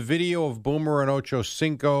 they had the video of Boomer and Ocho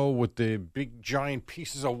Cinco with the big giant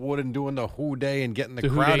pieces of wood and doing the Who Day and getting the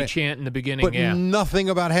crowd. Who Day chant in the beginning, but nothing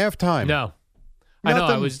about halftime. No. I know,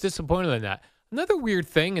 I was disappointed in that. Another weird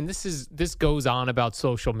thing, and this goes on about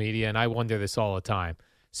social media, and I wonder this all the time.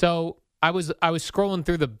 So I was scrolling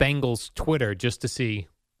through the Bengals Twitter just to see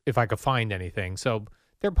if I could find anything. So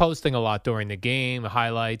they're posting a lot during the game,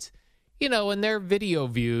 highlights, and their video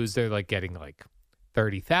views, they're like getting like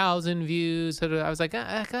 30,000 views. So I was like,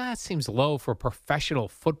 that seems low for a professional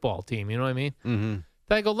football team. You know what I mean? Mm-hmm.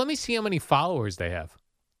 Then I go, let me see how many followers they have.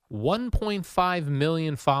 1.5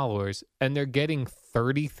 million followers, and they're getting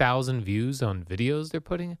 30,000 views on videos they're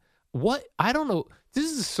putting. What? I don't know.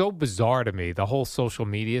 This is so bizarre to me, the whole social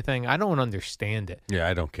media thing. I don't understand it. Yeah,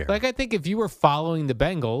 I don't care. Like, I think if you were following the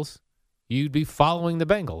Bengals, you'd be following the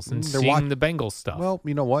Bengals and seeing the Bengals stuff. Well,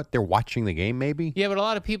 you know what? They're watching the game, maybe. Yeah, but a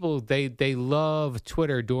lot of people, they love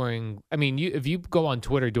Twitter during, if you go on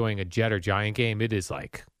Twitter during a Jet or Giant game, it is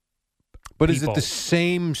like But is it the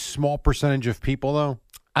same small percentage of people, though?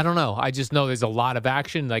 I don't know. I just know there's a lot of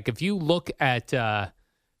action. Like, if you look at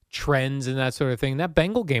trends and that sort of thing, that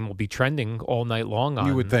Bengal game will be trending all night long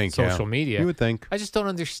on social media. You would think. I just don't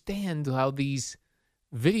understand how these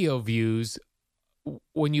video views,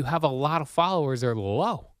 when you have a lot of followers, are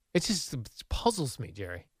low. It puzzles me,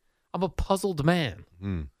 Jerry. I'm a puzzled man.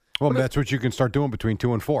 Mm. Well, that's what you can start doing between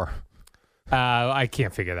 2 and 4. I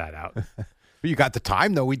can't figure that out. You got the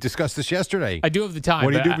time, though. We discussed this yesterday. I do have the time.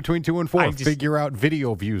 What do you do between 2 and 4? Figure out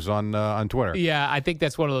video views on Twitter. Yeah, I think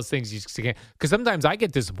that's one of those things you can't. Because sometimes I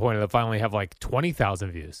get disappointed if I only have like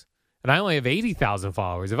 20,000 views. And I only have 80,000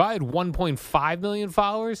 followers. If I had 1.5 million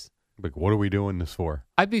followers. Like, what are we doing this for?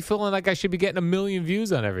 I'd be feeling like I should be getting 1 million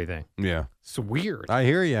views on everything. Yeah. It's weird. I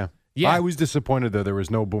hear you. Yeah. I was disappointed, though, there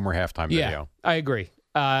was no Boomer halftime video. Yeah, I agree.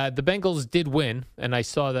 The Bengals did win, and I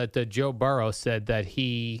saw that Joe Burrow said that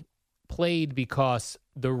he played because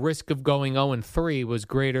the risk of going 0-3 was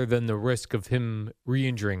greater than the risk of him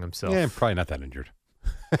re-injuring himself. Yeah, probably not that injured.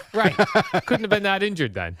 Right. Couldn't have been that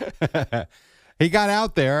injured then. He got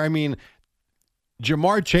out there. I mean,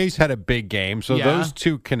 Jamar Chase had a big game, so Yeah. those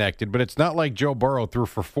two connected. But it's not like Joe Burrow threw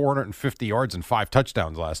for 450 yards and 5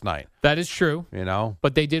 touchdowns last night. That is true. You know,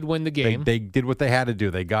 But they did win the game. They did what they had to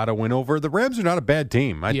do. They got to win over. The Rams are not a bad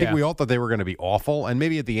team. I think Yeah. we all thought they were going to be awful, and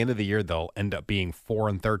maybe at the end of the year they'll end up being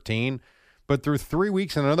 4-13. But through 3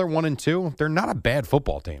 weeks and another 1-2, they're not a bad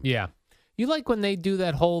football team. Yeah. You like when they do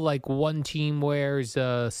that whole, like, one team wears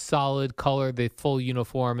a solid color, the full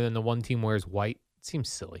uniform, and then the one team wears white? It seems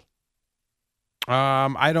silly.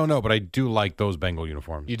 I don't know, but I do like those Bengal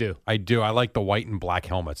uniforms. You do? I do. I like the white and black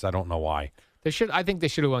helmets. I don't know why. I think they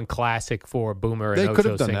should have won classic for Boomer and They could Ocho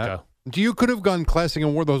have done Cinco. that. You could have gone classic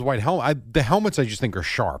and wore those white helmets. The helmets I just think are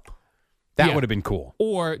sharp. That Yeah. would have been cool.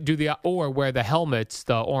 Or wear the helmets,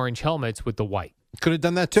 the orange helmets with the white. Could have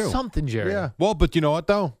done that too. Something, Jerry. Yeah. Well, but you know what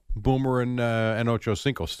though? Boomer and Ocho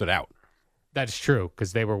Cinco stood out. That's true,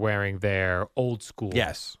 because they were wearing their old school.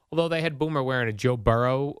 Yes. Although they had Boomer wearing a Joe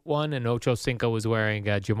Burrow one and Ocho Cinco was wearing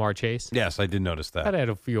Jamar Chase. Yes, I did notice that. That had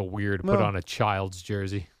to feel weird to put on a child's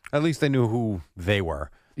jersey. At least they knew who they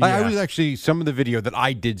were. I Yeah. was actually, some of the video that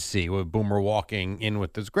I did see with Boomer walking in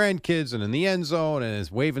with his grandkids and in the end zone and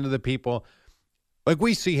is waving to the people. Like,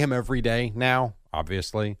 we see him every day now,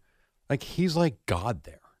 obviously. Like, he's like God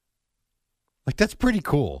there. Like, that's pretty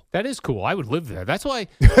cool. That is cool. I would live there. That's why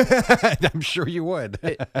I'm sure you would.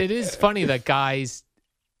 it is funny that guys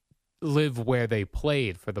live where they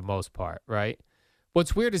played for the most part, right?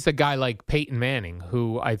 What's weird is a guy like Peyton Manning,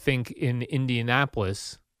 who I think in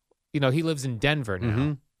Indianapolis, he lives in Denver now.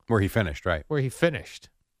 Mm-hmm. Where he finished, right? Where he finished.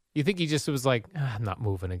 You think he just was like, I'm not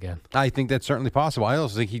moving again. I think that's certainly possible. I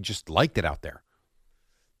also think he just liked it out there.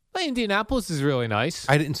 Well, Indianapolis is really nice.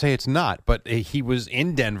 I didn't say it's not, but he was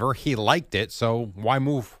in Denver. He liked it, so why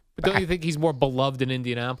move But don't back? you think he's more beloved in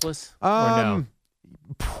Indianapolis? Or no?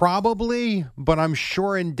 Probably, but I'm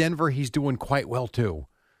sure in Denver he's doing quite well too.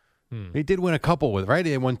 He did win a couple right?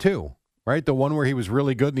 He won 2, right? The one where he was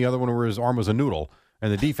really good and the other one where his arm was a noodle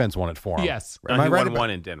and the defense won it for him. Yes. Am No, I he right won about- one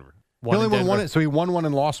in Denver. He only in won one, Denver. so he won one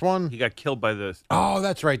and lost one? He got killed by the. Oh,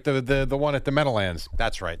 that's right. The one at the Meadowlands.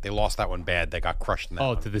 That's right. They lost that one bad. They got crushed in that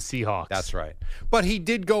one. To the Seahawks. That's right. But he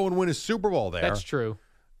did go and win a Super Bowl there. That's true.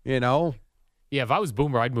 You know? Yeah, if I was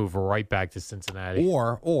Boomer, I'd move right back to Cincinnati.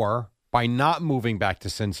 Or by not moving back to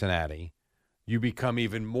Cincinnati, you become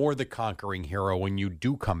even more the conquering hero when you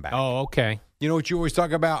do come back. Oh, okay. You know what you always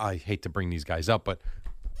talk about? I hate to bring these guys up, but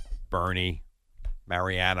Bernie,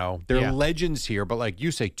 Mariano, they're Yeah. legends here, but like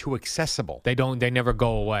you say, too accessible. They never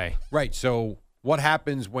go away. Right. So what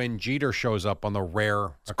happens when Jeter shows up on the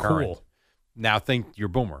rare occurrence? Cool. Now think you're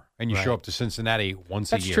Boomer, and you show Right. up to Cincinnati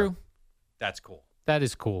once That's a year. true. That's cool. That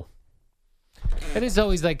is cool. It is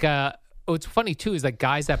always like, what's funny too is like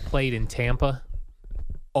guys that played in Tampa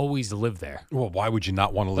always live there. Well, why would you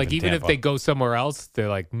not want to live Like in even Tampa? if they go somewhere else, they're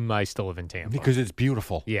like, I still live in Tampa. Because it's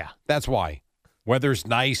beautiful. Yeah. That's why. Weather's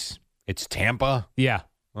nice. It's Tampa. Yeah.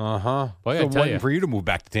 Uh-huh. Boy, I So tell waiting ya. for you to move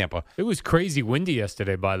back to Tampa. It was crazy windy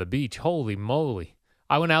yesterday by the beach. Holy moly.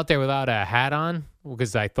 I went out there without a hat on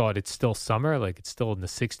because I thought it's still summer, like it's still in the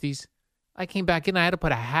 60s. I came back in, I had to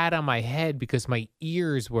put a hat on my head because my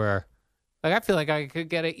ears were, like I feel like I could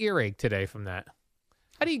get an earache today from that.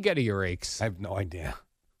 How do you get earaches? I have no idea.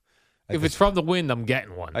 If it's from the wind, I'm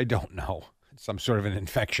getting one. I don't know. It's some sort of an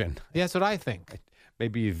infection. Yeah, that's what I think.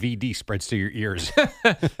 Maybe a VD spreads to your ears.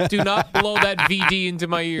 Do not blow that VD into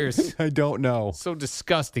my ears. I don't know. So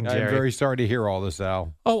disgusting, Jerry. I'm very sorry to hear all this,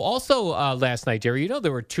 Al. Oh, also last night, Jerry,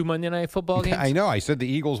 there were 2 Monday Night Football games? I know. I said the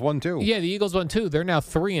Eagles won too. Yeah, the Eagles won too. They're now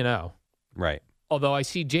 3-0. Right. Although I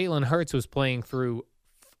see Jalen Hurts was playing through,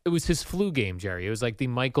 it was his flu game, Jerry. It was like the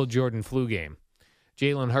Michael Jordan flu game.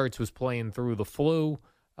 Jalen Hurts was playing through the flu.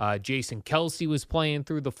 Jason Kelsey was playing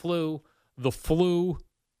through the flu. The flu-like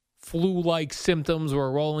symptoms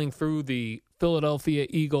were rolling through the Philadelphia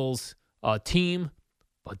Eagles team,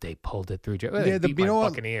 but they pulled it through. They beat my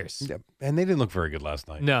Buccaneers. Yeah, and they didn't look very good last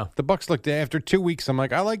night. No. The Bucs looked, after 2 weeks, I'm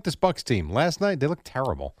like, I like this Bucs team. Last night, they looked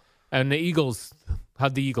terrible. And the Eagles,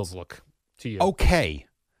 how'd the Eagles look to you? Okay.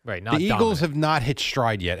 Right, not the Eagles dominant. have not hit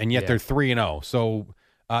stride yet, and yet Yeah. they're 3-0. So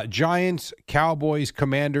Giants, Cowboys,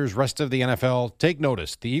 Commanders, rest of the NFL, take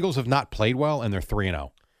notice. The Eagles have not played well, and they're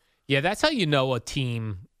 3-0. Yeah, that's how you know a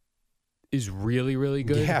team is really, really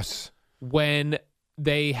good. Yes. When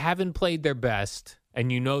they haven't played their best and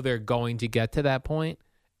you know they're going to get to that point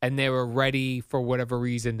and they were ready for whatever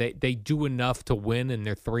reason, they do enough to win and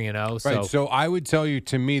they're 3-0. So, Right. So I would tell you,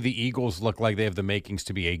 to me, the Eagles look like they have the makings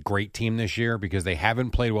to be a great team this year because they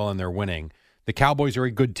haven't played well and they're winning. The Cowboys are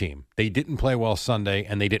a good team. They didn't play well Sunday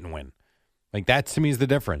and they didn't win. Like, that to me is the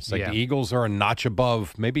difference. Like, Yeah. the Eagles are a notch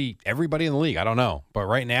above maybe everybody in the league. I don't know. But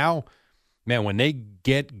right now, man, when they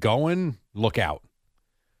get going, look out.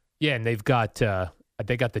 Yeah, and they've got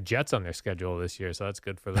they got the Jets on their schedule this year, so that's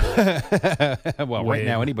good for them. Well, right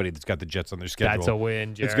now, anybody that's got the Jets on their schedule, that's a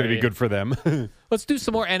win, Jerry. It's going to be good for them. Let's do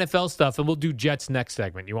some more NFL stuff, and we'll do Jets next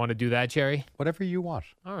segment. You want to do that, Jerry? Whatever you want.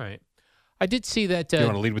 All right. I did see that. You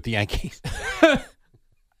want to lead with the Yankees?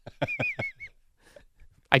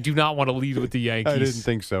 I do not want to lead with the Yankees. I didn't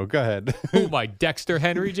think so. Go ahead. Oh, my Dexter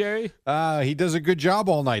Henry, Jerry? He does a good job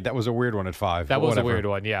all night. That was a weird one at 5. That was a weird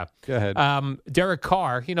one, yeah. Go ahead. Derek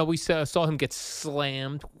Carr, we saw him get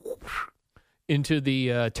slammed into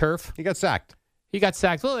the turf. He got sacked.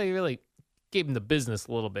 Well, they really gave him the business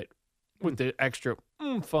a little bit with the extra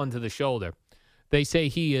fun to the shoulder. They say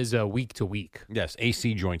he is week to week. Yes,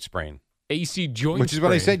 AC joint sprain. AC joint Which is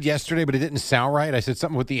what I said yesterday, but it didn't sound right. I said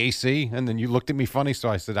something with the AC, and then you looked at me funny, so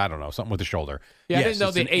I said, I don't know, something with the shoulder. Yeah, yes, I didn't know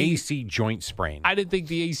it's the an AC joint sprain. I didn't think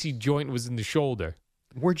the AC joint was in the shoulder.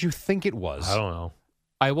 Where'd you think it was? I don't know.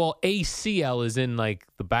 Well, ACL is in like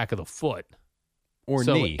the back of the foot. Or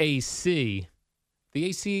so knee. AC. The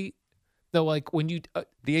AC, though, like when you...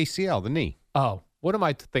 the ACL, the knee. Oh, what am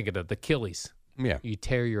I thinking of? The Achilles. Yeah. You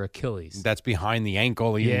tear your Achilles. That's behind the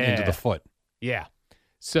ankle, even into the foot. Yeah.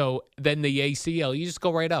 So then the ACL, you just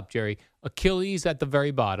go right up, Jerry. Achilles at the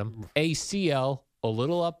very bottom. ACL, a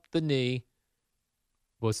little up the knee.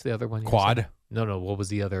 What's the other one? Quad. No. What was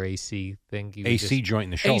the other AC thing? AC joint in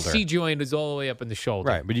the shoulder. AC joint is all the way up in the shoulder.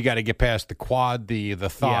 Right, but you got to get past the quad, the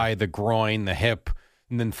thigh, the groin, the hip,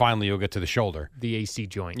 and then finally you'll get to the shoulder. The AC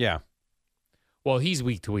joint. Yeah. Well, he's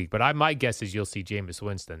week to week, but my guess is you'll see Jameis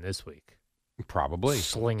Winston this week. Probably.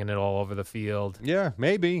 Slinging it all over the field. Yeah,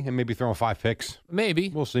 maybe. And maybe throwing 5 picks. Maybe.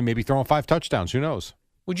 We'll see. Maybe throwing 5 touchdowns. Who knows?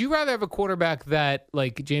 Would you rather have a quarterback that,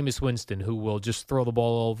 like Jameis Winston, who will just throw the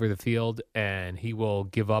ball all over the field and he will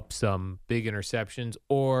give up some big interceptions,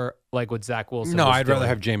 or like what Zach Wilson No, was I'd doing? rather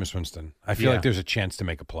have Jameis Winston. I feel like there's a chance to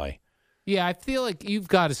make a play. Yeah, I feel like you've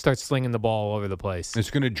got to start slinging the ball all over the place.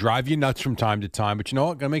 It's going to drive you nuts from time to time, but you know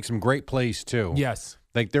what? Going to make some great plays, too. Yes.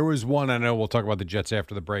 Like there was one, I know we'll talk about the Jets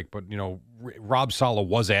after the break, but, Rob Saleh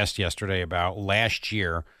was asked yesterday about last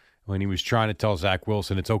year when he was trying to tell Zach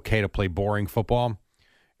Wilson it's okay to play boring football.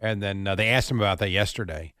 And then they asked him about that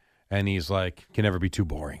yesterday, and he's like, can never be too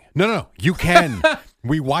boring. No, you can.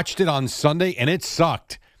 We watched it on Sunday, and it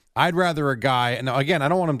sucked. I'd rather a guy, and again, I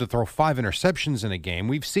don't want him to throw 5 interceptions in a game.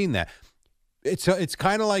 We've seen that. It's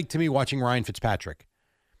kind of like, to me, watching Ryan Fitzpatrick.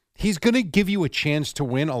 He's going to give you a chance to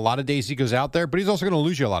win a lot of days he goes out there, but he's also going to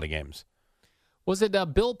lose you a lot of games. Was it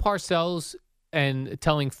Bill Parcells and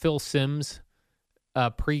telling Phil Simms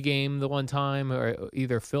pregame the one time, or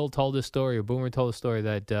either Phil told this story or Boomer told the story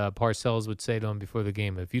that Parcells would say to him before the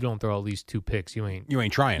game, if you don't throw at least 2 picks, you ain't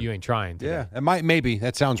trying. You ain't trying today. Yeah, maybe.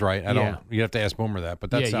 That sounds right. You have to ask Boomer that, but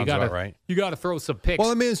that sounds about right. You got to throw some picks. Well,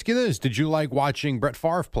 let me ask you this. Did you like watching Brett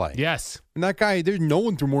Favre play? Yes. And that guy, there's no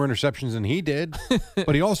one threw more interceptions than he did,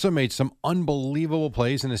 but he also made some unbelievable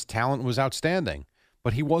plays, and his talent was outstanding.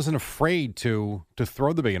 But he wasn't afraid to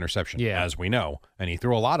throw the big interception, as we know, and he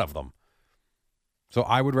threw a lot of them. So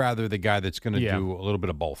I would rather the guy that's going to do a little bit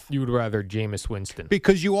of both. You would rather Jameis Winston.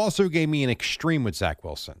 Because you also gave me an extreme with Zach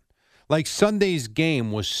Wilson. Like Sunday's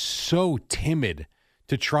game was so timid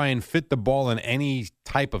to try and fit the ball in any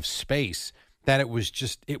type of space that it was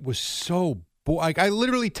so boring. I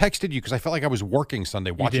literally texted you because I felt like I was working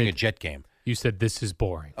Sunday watching a Jet game. You said, this is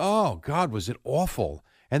boring. Oh, God, was it awful.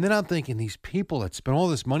 And then I'm thinking, these people that spend all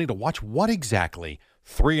this money to watch what exactly?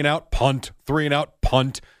 3-and-out punt, 3-and-out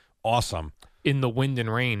punt. Awesome. In the wind and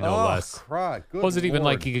rain, no less. Crud. Good wasn't even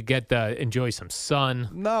Lord. like you could get enjoy some sun.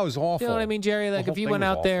 No, it was awful. You know what I mean, Jerry? Like if you went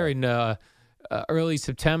out there in early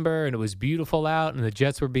September and it was beautiful out and the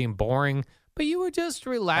Jets were being boring, but you were just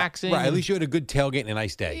relaxing. Right, at least you had a good tailgate and a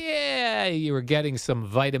nice day. Yeah, you were getting some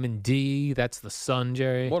vitamin D. That's the sun,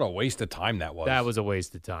 Jerry. What a waste of time that was. That was a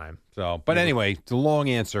waste of time. So, but anyway, the long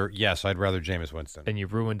answer, yes, I'd rather Jameis Winston. And you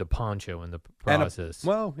ruined a poncho in the process.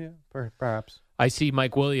 Perhaps. I see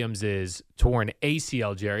Mike Williams is torn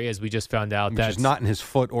ACL, Jerry, as we just found out. Which is not in his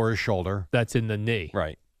foot or his shoulder. That's in the knee.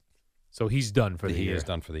 Right. So he's done for the year. He is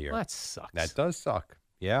done for the year. Well, that sucks. That does suck.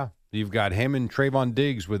 Yeah. You've got him and Trayvon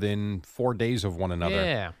Diggs within 4 days of one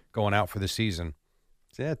another going out for the season.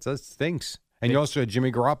 Yeah, it stinks. And you also had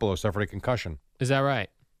Jimmy Garoppolo suffered a concussion. Is that right?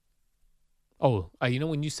 Oh,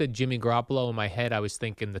 when you said Jimmy Garoppolo, in my head, I was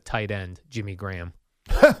thinking the tight end, Jimmy Graham.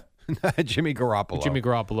 Jimmy Garoppolo. Jimmy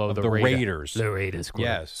Garoppolo, of the Raiders. The Raiders.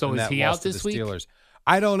 Yes. So is he out this week? Steelers.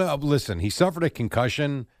 I don't know. Listen, he suffered a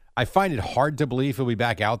concussion. I find it hard to believe he'll be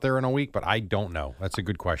back out there in a week, but I don't know. That's a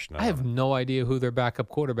good question. I have no idea who their backup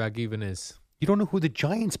quarterback even is. You don't know who the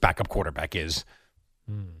Giants' backup quarterback is.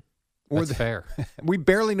 That's fair. We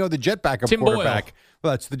barely know the Jet backup Tim quarterback. Boyle.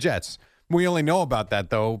 Well, that's the Jets. We only know about that,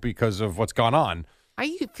 though, because of what's gone on.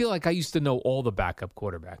 I feel like I used to know all the backup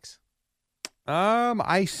quarterbacks.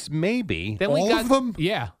 Maybe. Then all of them?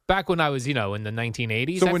 Yeah. Back when I was, in the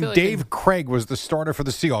 1980s. So I when feel like Dave Craig was the starter for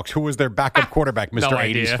the Seahawks, who was their backup quarterback, Mr. No 80s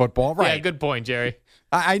idea. football? Right. Yeah, good point, Jerry.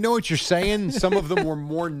 I know what you're saying. Some of them were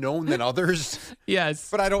more known than others. Yes.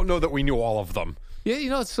 But I don't know that we knew all of them.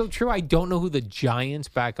 Yeah, it's so true. I don't know who the Giants'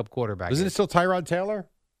 backup quarterback Isn't it is. still Tyrod Taylor?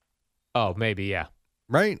 Oh, maybe, yeah.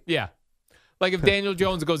 Right? Yeah. Like if Daniel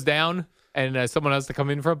Jones goes down and someone has to come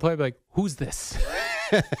in for a play, I'd be like, who's this?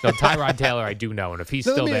 No, Tyrod Taylor, I do know. And if he's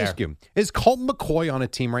Now, still let me there. ask you, is Colt McCoy on a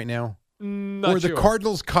team right now? Not or the sure.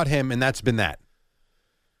 Cardinals cut him and that's been that?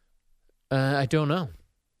 I don't know.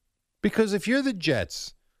 Because if you're the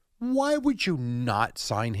Jets, why would you not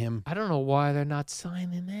sign him? I don't know why they're not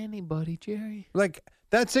signing anybody, Jerry. Like,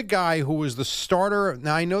 that's a guy who was the starter.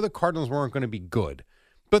 Now, I know the Cardinals weren't going to be good,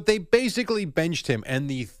 but they basically benched him. And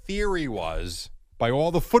the theory was, by all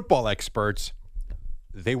the football experts,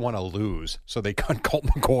 they want to lose. So they cut Colt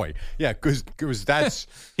McCoy. Yeah, because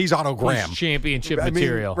he's Otto Graham. He's championship I mean,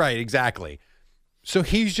 material. right, exactly. So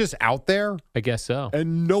he's just out there. I guess so.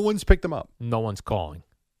 And no one's picked him up. No one's calling.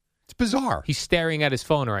 It's bizarre. He's staring at his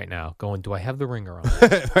phone right now, going, do I have the ringer on?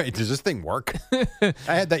 Right, does this thing work? I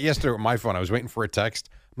had that yesterday with my phone. I was waiting for a text.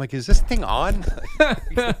 I'm like, is this thing on?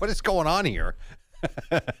 What is going on here?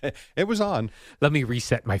 It was on. Let me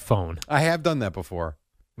reset my phone. I have done that before.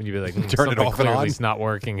 When you'd be like, Turn it off and on. It's not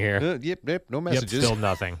working here. Yep, no messages. Yep, still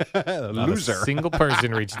nothing. Not Loser. a single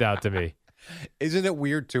person reached out to me. Isn't it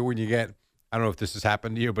weird, too, when you get, I don't know if this has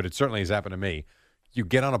happened to you, but it certainly has happened to me. You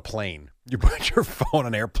get on a plane, you put your phone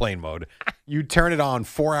on airplane mode, you turn it on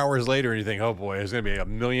 4 hours later, and you think, oh boy, there's going to be a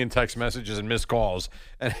million text messages and missed calls.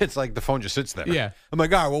 And it's like the phone just sits there. Yeah. I'm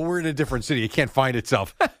like, all right, well, we're in a different city. It can't find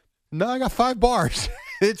itself. No, I got 5 bars.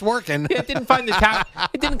 It's working. Yeah, it didn't find the tower.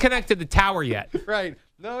 It didn't connect to the tower yet. Right.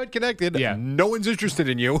 No, it connected. Yeah. No one's interested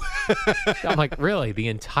in you. I'm like, really? The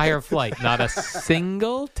entire flight, not a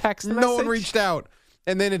single text message? No one reached out.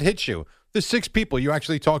 And then it hits you. The 6 people you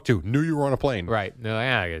actually talked to knew you were on a plane. Right. No,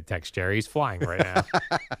 I got to text Jerry. He's flying right now.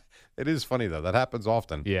 It is funny, though. That happens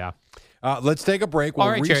often. Yeah. Let's take a break. We'll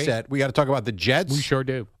All right, reset. Jerry. We got to talk about the Jets. We sure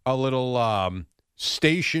do. A little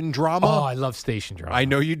station drama. Oh, I love station drama. I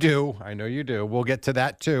know you do. We'll get to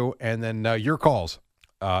that, too. And then your calls.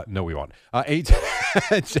 No, we won't. 8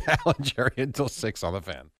 Al and Jerry until 6 on the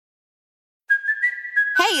Fan.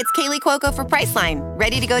 Hey, it's Kaylee Cuoco for Priceline.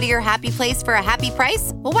 Ready to go to your happy place for a happy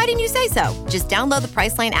price? Well, why didn't you say so? Just download the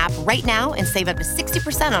Priceline app right now and save up to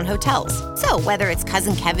 60% on hotels. So whether it's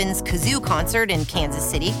Cousin Kevin's Kazoo Concert in Kansas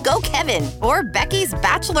City, go Kevin, or Becky's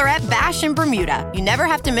Bachelorette Bash in Bermuda, you never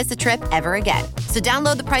have to miss a trip ever again. So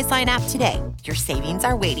download the Priceline app today. Your savings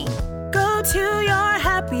are waiting. Go to your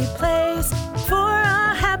happy place for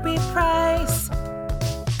a happy price.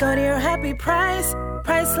 Go to your happy price,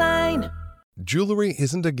 Priceline. Jewelry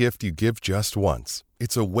isn't a gift you give just once.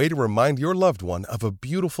 It's a way to remind your loved one of a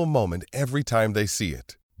beautiful moment every time they see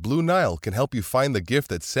it. Blue Nile can help you find the gift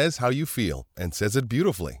that says how you feel and says it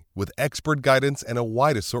beautifully, with expert guidance and a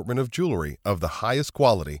wide assortment of jewelry of the highest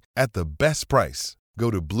quality at the best price.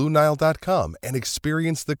 Go to BlueNile.com and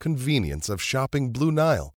experience the convenience of shopping Blue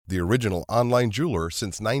Nile, the original online jeweler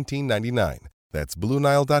since 1999. That's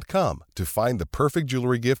BlueNile.com to find the perfect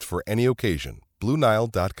jewelry gift for any occasion.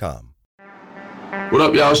 BlueNile.com. What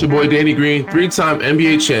up, y'all? It's your boy Danny Green, 3-time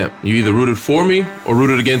NBA champ. You either rooted for me or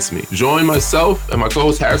rooted against me. Join myself and my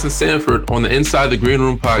co-host Harrison Sanford on the Inside the Green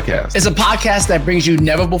Room podcast. It's a podcast that brings you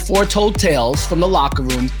never-before-told tales from the locker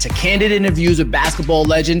room to candid interviews with basketball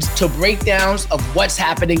legends to breakdowns of what's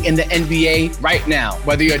happening in the NBA right now.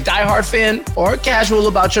 Whether you're a diehard fan or casual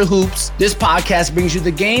about your hoops, this podcast brings you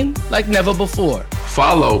the game like never before.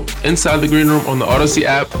 Follow Inside the Green Room on the Odyssey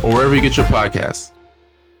app or wherever you get your podcasts.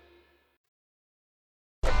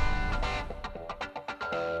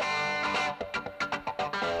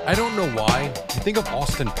 I don't know why. I think of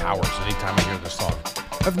Austin Powers anytime I hear this song.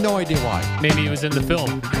 I have no idea why. Maybe it was in the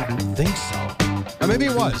film. I don't think so. Maybe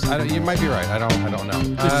it was. You might be right. I don't know.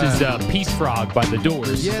 This is Peace Frog by The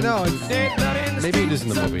Doors. Yeah, no. Maybe it is in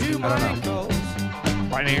the movie. I don't know.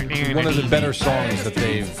 One of the better songs that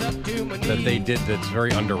they did that's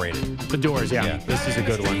very underrated. The Doors, yeah. This is a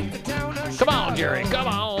good one. Come on, Jerry. Come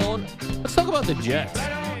on. Let's talk about the Jets.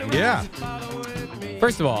 Yeah.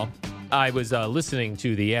 First of all, I was listening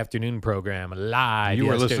to the afternoon program live. You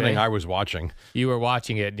were yesterday. listening. I was watching. You were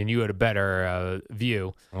watching it, and you had a better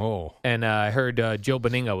view. Oh. And I heard Joe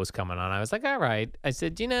Benigno was coming on. I was like, all right. I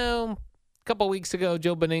said, a couple weeks ago,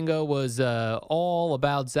 Joe Benigno was all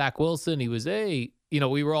about Zach Wilson. He was we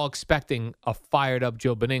were all expecting a fired up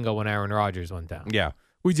Joe Benigno when Aaron Rodgers went down. Yeah.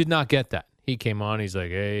 We did not get that. He came on. He's like,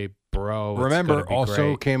 hey, bro. Remember, it's gonna be also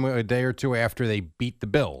great. came a day or two after they beat the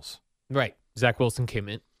Bills. Right. Zach Wilson came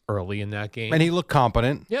in early in that game. And he looked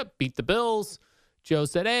competent. Yep, beat the Bills. Joe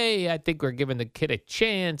said, hey, I think we're giving the kid a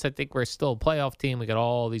chance. I think we're still a playoff team. We got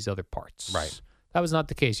all these other parts. Right. That was not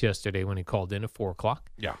the case yesterday when he called in at 4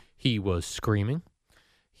 o'clock. Yeah. He was screaming.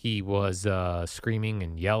 He was screaming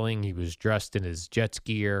and yelling. He was dressed in his Jets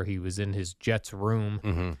gear. He was in his Jets room.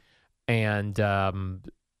 Mm-hmm. And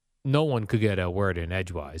no one could get a word in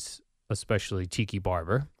edgewise, especially Tiki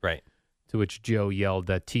Barber. Right. To which Joe yelled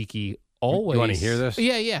that Tiki always... You want to hear this?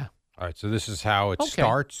 Yeah. All right, so this is how it Okay.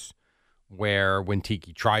 starts, where when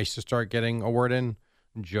Tiki tries to start getting a word in,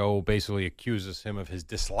 Joe basically accuses him of his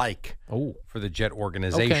dislike for the Jet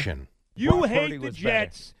organization. You hate the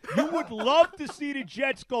Jets. You would love to see the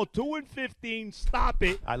Jets go 2-15. Stop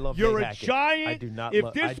it. I love You're Nate a Hackett. Giant. I do not if lo-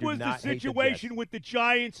 I this do was the not hate the situation Jets. with the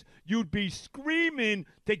Giants, you'd be screaming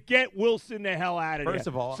to get Wilson the hell out of there. First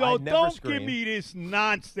of all, so I never don't scream. give me this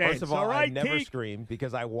nonsense. First of all, right, I never Teak? scream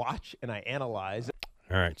because I watch and I analyze.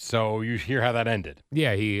 All right, so you hear how that ended.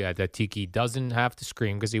 Yeah, that Tiki doesn't have to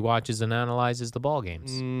scream because he watches and analyzes the ball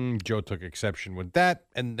games. Joe took exception with that,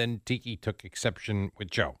 and then Tiki took exception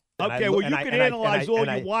with Joe. Okay, well, you can analyze all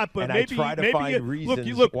you want, but maybe try to maybe find you,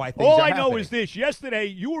 reasons look. why things All are I know happening. is this: yesterday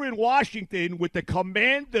you were in Washington with the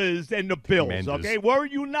Commanders and the Bills. Commanders. Okay, were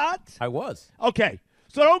you not? I was. Okay,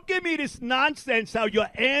 so don't give me this nonsense how you're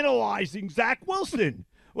analyzing Zach Wilson.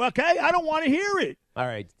 Okay, I don't want to hear it. All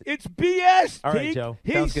right. It's BS. All right, Teak. Joe.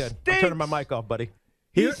 He Sounds good. I'm stinks. turning my mic off, buddy.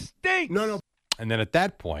 He stinks. No. And then at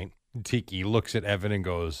that point, Tiki looks at Evan and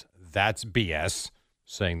goes, "That's BS,"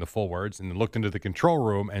 saying the full words, and then looked into the control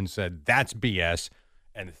room and said, "That's BS,"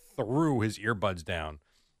 and threw his earbuds down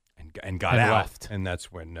and got And out. left. And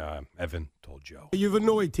that's when Evan told Joe. You've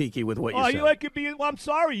annoyed Tiki with what you Oh, said. you like it being? Well, I'm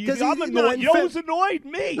sorry. 'Cause I'm he's annoyed. not You know fair- who's annoyed?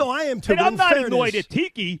 Me. No, I am too, And but I'm in not fairness- annoyed at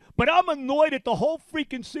Tiki, but I'm annoyed at the whole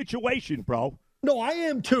freaking situation, bro. No, I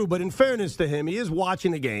am too, but in fairness to him, he is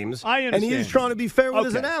watching the games. I And he is understand. trying to be fair with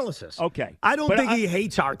his Okay. analysis. Okay. I don't But think he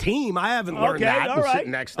hates our team. I haven't learned that all and right.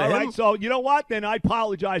 sitting next to all him. right, so you know what? Then I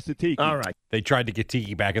apologize to Tiki. All right. They tried to get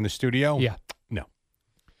Tiki back in the studio? Yeah. No.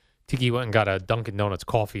 Tiki went and got a Dunkin' Donuts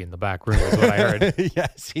coffee in the back room, is what I heard.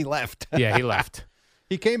 Yes, he left. Yeah, he left.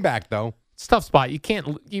 He came back, though. It's a tough spot.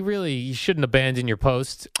 You shouldn't abandon your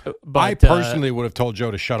post. But, I personally would have told Joe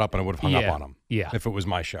to shut up, and I would have hung up yeah, on him yeah. if it was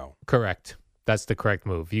my show. Correct. That's the correct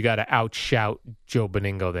move. You got to outshout Joe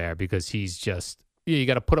Beningo there because he's just, you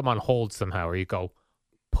got to put him on hold somehow, or you go,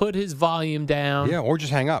 put his volume down. Yeah, or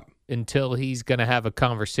just hang up. Until he's going to have a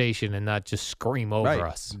conversation and not just scream over Right.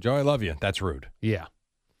 us. Joe, I love you. That's rude. Yeah.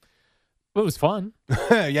 It was fun.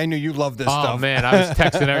 Yeah, I knew you loved this stuff. Oh, man, I was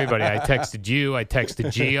texting everybody. I texted you. I texted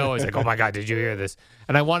Gio. I was like, oh, my God, did you hear this?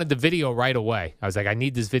 And I wanted the video right away. I was like, I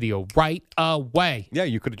need this video right away. Yeah,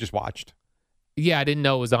 you could have just watched. Yeah, I didn't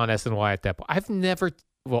know it was on SNY at that point. I've never,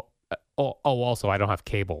 also, I don't have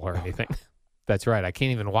cable or anything. That's right. I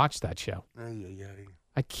can't even watch that show.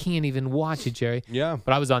 I can't even watch it, Jerry. Yeah.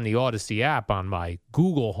 But I was on the Odyssey app on my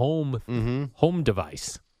Google Home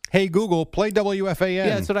device. Hey, Google, play WFAN. Yeah,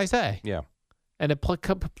 that's what I say. Yeah. And it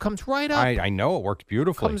comes right up. I know. It works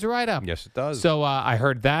beautifully. Comes right up. Yes, it does. So I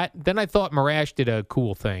heard that. Then I thought Marash did a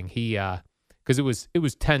cool thing. He, because it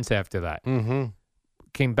was tense after that. Mm-hmm.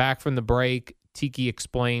 Came back from the break. Tiki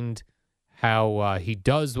explained how he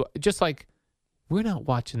does, just like we're not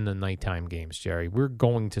watching the nighttime games, Jerry. We're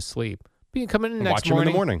going to sleep. But you come in the next Watch them in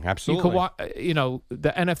the morning. Absolutely. You could watch,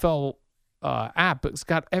 the NFL app, it's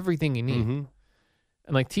got everything you need. Mm-hmm.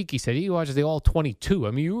 And like Tiki said, he watches the all 22.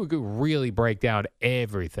 I mean, you could really break down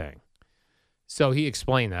everything. So he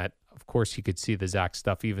explained that. Of course, he could see the Zach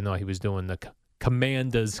stuff, even though he was doing the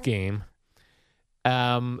Commanders game.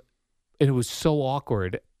 And it was so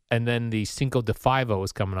awkward. And then the Cinco de Five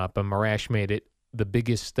was coming up, and Marash made it the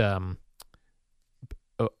biggest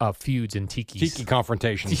feuds in Tiki's. Tiki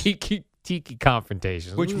confrontations. Tiki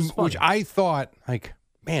confrontations. Which I thought, like,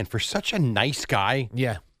 man, for such a nice guy.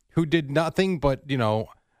 Yeah. Who did nothing but,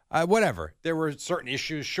 whatever. There were certain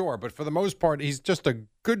issues, sure. But for the most part, he's just a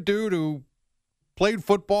good dude who played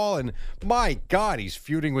football. And my God, he's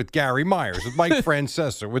feuding with Gary Myers, with Mike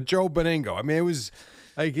Francesa, with Joe Beningo. I mean, it was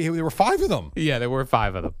like there were 5 of them. Yeah, there were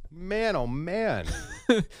 5 of them. Man, oh, man.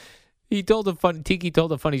 Tiki told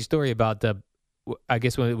a funny story about I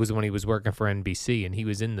guess when he was working for NBC and he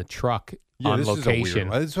was in the truck on location.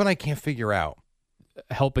 This is what I can't figure out.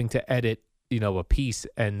 Helping to edit, a piece,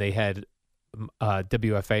 and they had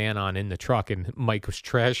WFAN on in the truck, and Mike was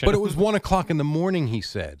trashing. But it was 1:00 in the morning, he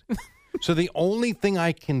said. So the only thing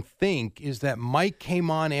I can think is that Mike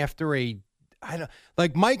came on after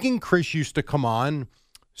Mike and Chris used to come on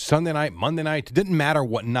Sunday night, Monday night, it didn't matter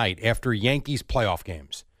what night after Yankees playoff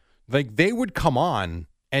games. Like, they would come on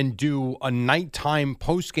and do a nighttime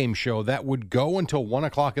postgame show that would go until 1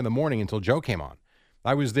 o'clock in the morning until Joe came on.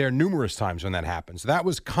 I was there numerous times when that happened. So that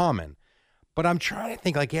was common. But I'm trying to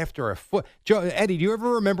think, like, after Joe, Eddie, do you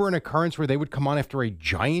ever remember an occurrence where they would come on after a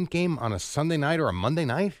Giant game on a Sunday night or a Monday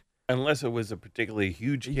night? Unless it was a particularly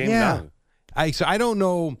huge game. Yeah. No. So I don't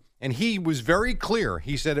know. And he was very clear.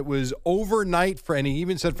 He said it was overnight and he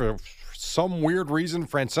even said for some weird reason,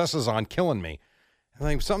 Francesa's on killing me. I'm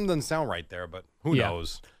like, something doesn't sound right there, but who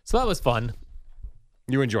knows? So that was fun.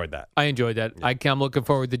 You enjoyed that? I enjoyed that. Yeah. I'm looking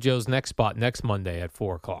forward to Joe's next spot next Monday at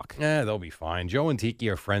 4 o'clock. Yeah, they'll be fine. Joe and Tiki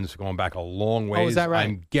are friends going back a long ways. Oh, is that right?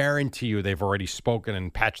 I guarantee you they've already spoken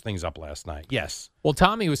and patched things up last night. Yes. Well,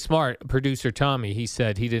 Tommy was smart. Producer Tommy, he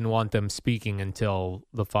said he didn't want them speaking until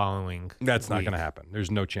the following That's week. not going to happen.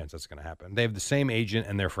 There's no chance that's going to happen. They have the same agent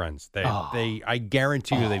and they're friends. I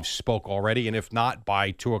guarantee you they've spoke already, and if not,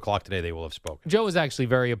 by 2 o'clock today, they will have spoken. Joe was actually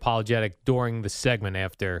very apologetic during the segment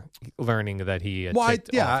after learning that he had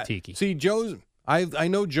ticked off Tiki. See, I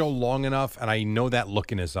know Joe long enough, and I know that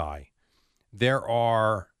look in his eye. There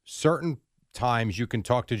are certain times you can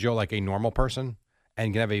talk to Joe like a normal person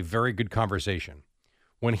and can have a very good conversation.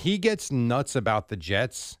 When he gets nuts about the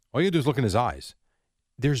Jets, all you do is look in his eyes.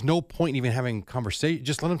 There's no point in even having conversation.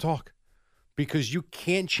 Just let him talk, because you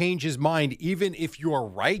can't change his mind. Even if you're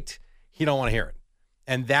right, he don't want to hear it.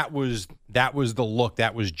 And that was the look.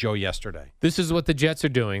 That was Joe yesterday. This is what the Jets are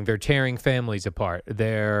doing. They're tearing families apart.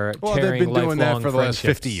 They're tearing they've been doing that for the last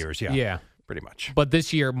friendships. 50 years. Yeah. Yeah. Pretty much. But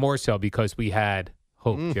this year more so because we had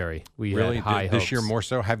hope, Jerry. We really had high this hopes. year more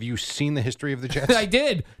so. Have you seen the history of the Jets? I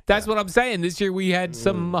did. That's what I'm saying. This year we had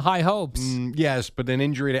some high hopes. Yes, but an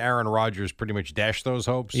injury to Aaron Rodgers pretty much dashed those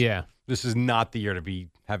hopes. Yeah. This is not the year to be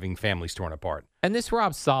having families torn apart. And this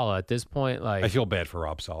Rob Saleh at this point, like, I feel bad for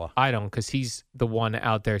Rob Saleh. I don't, because he's the one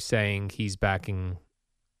out there saying he's backing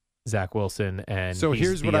Zach Wilson, and so he's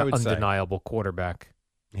here's the what I would undeniable quarterback.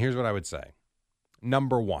 Here's what I would say.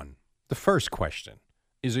 Number one, the first question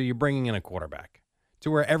is, are you bringing in a quarterback? To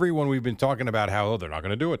where everyone we've been talking about how they're not going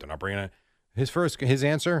to do it, they're not bringing it. His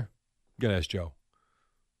answer, you gotta ask Joe.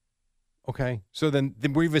 Okay, so then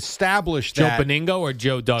we've established Joe that Beningo or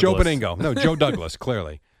Joe Douglas? Joe Beningo, no, Joe Douglas,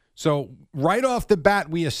 clearly. So right off the bat,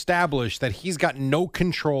 we established that he's got no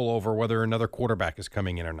control over whether another quarterback is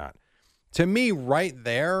coming in or not. To me, right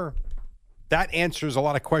there, that answers a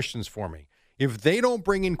lot of questions for me. If they don't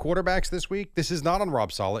bring in quarterbacks this week, this is not on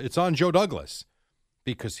Rob Saleh. It's on Joe Douglas,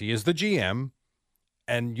 because he is the GM.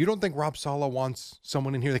 And you don't think Rob Saleh wants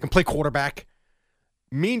someone in here that can play quarterback?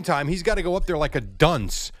 Meantime, he's got to go up there like a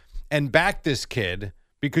dunce and back this kid,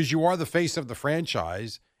 because you are the face of the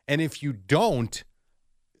franchise. And if you don't,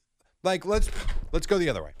 like, let's go the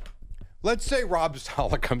other way. Let's say Rob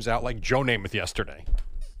Saleh comes out like Joe Namath yesterday.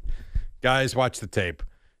 Guys, watch the tape.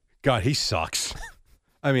 God, he sucks.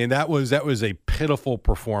 I mean, that was a pitiful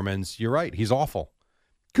performance. You're right. He's awful.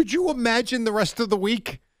 Could you imagine the rest of the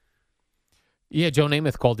week? Yeah, Joe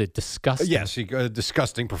Namath called it disgusting. Yes,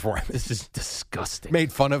 disgusting performance. This is disgusting.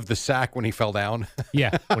 Made fun of the sack when he fell down.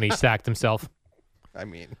 Yeah, when he sacked himself. I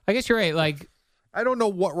mean, I guess you're right. Like, I don't know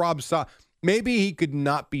what Rob saw. Maybe he could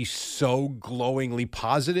not be so glowingly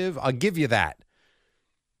positive. I'll give you that.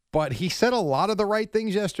 But he said a lot of the right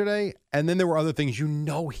things yesterday, and then there were other things. You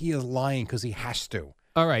know he is lying because he has to.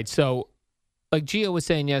 All right, so like Gio was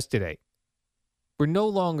saying yesterday, we're no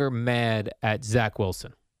longer mad at Zach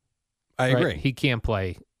Wilson. I agree. He can't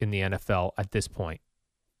play in the NFL at this point.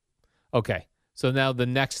 Okay, so now the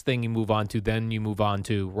next thing you move on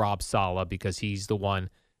to Rob Saleh, because he's the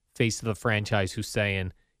one face of the franchise who's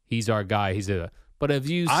saying he's our guy. But have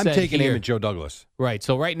you I'm said taking here, him at Joe Douglas. Right.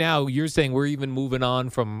 So right now you're saying we're even moving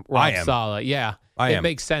on from Rob Saleh. Yeah. It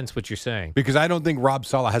makes sense what you're saying. Because I don't think Rob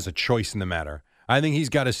Saleh has a choice in the matter. I think he's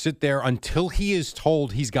got to sit there until he is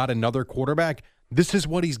told he's got another quarterback. This is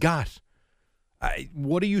what he's got.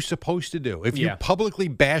 What are you supposed to do? If you publicly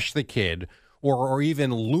bash the kid or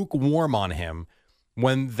even lukewarm on him,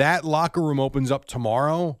 when that locker room opens up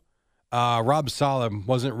tomorrow, Rob Saleh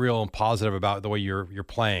wasn't real positive about the way you're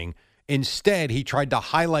playing. Instead, he tried to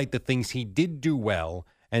highlight the things he did do well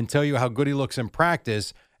and tell you how good he looks in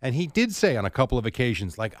practice. And he did say on a couple of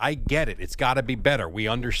occasions, like, I get it. It's got to be better. We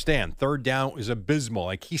understand. Third down is abysmal.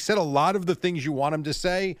 Like, he said a lot of the things you want him to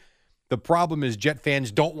say. The problem is Jet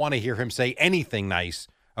fans don't want to hear him say anything nice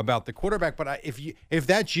about the quarterback. But if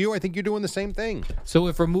that's you, I think you're doing the same thing. So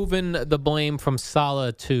if we're moving the blame from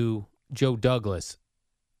Saleh to Joe Douglas,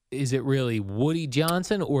 is it really Woody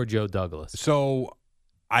Johnson or Joe Douglas? So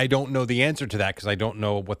I don't know the answer to that because I don't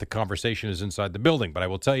know what the conversation is inside the building. But I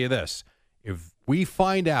will tell you this. If we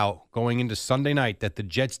find out going into Sunday night that the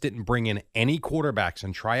Jets didn't bring in any quarterbacks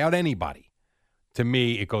and try out anybody, to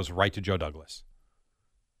me, it goes right to Joe Douglas.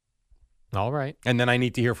 All right. And then I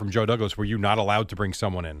need to hear from Joe Douglas, were you not allowed to bring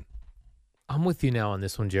someone in? I'm with you now on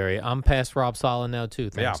this one, Jerry. I'm past Rob Saleh now, too,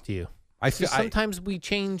 thanks to you. Sometimes we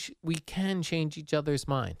can change each other's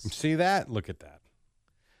minds. See that? Look at that.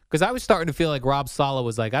 Because I was starting to feel like Rob Saleh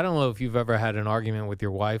was like, I don't know if you've ever had an argument with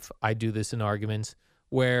your wife. I do this in arguments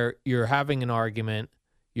where you're having an argument,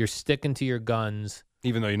 you're sticking to your guns.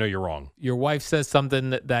 Even though you know you're wrong. Your wife says something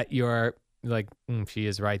that you're like, she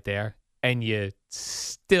is right there. And you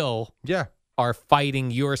still are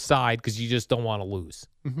fighting your side because you just don't want to lose.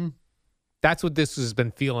 Mm-hmm. That's what this has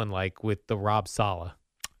been feeling like with the Rob Saleh.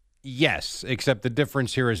 Yes, except the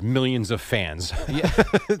difference here is millions of fans. Yeah.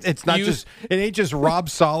 It ain't just Rob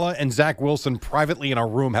Saleh and Zach Wilson privately in a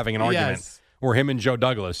room having an argument, or him and Joe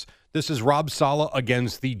Douglas. This is Rob Saleh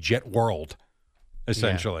against the Jet world,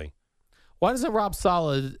 essentially. Yeah. Why doesn't Rob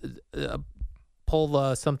Saleh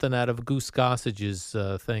pull something out of Goose Gossage's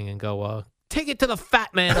thing and go, take it to the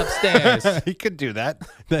fat man upstairs? He could do that.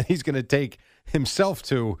 Then he's going to take himself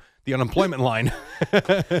to the unemployment line.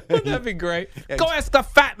 Wouldn't that be great? Go ask the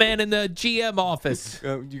fat man in the GM office.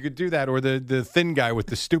 You could do that, or the thin guy with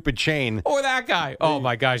the stupid chain. Or that guy. Oh,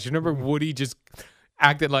 my gosh. You remember Woody just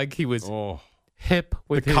acted like he was hip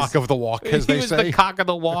with the cock of the walk, as they say. He was the cock of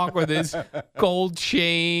the walk with his gold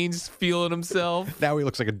chains, feeling himself. Now he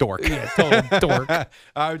looks like a dork. Yeah, total dork.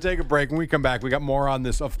 We'll take a break. When we come back, we got more on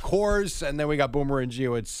this, of course, and then we got Boomer and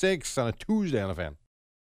Gio at 6 on a Tuesday on the Fan.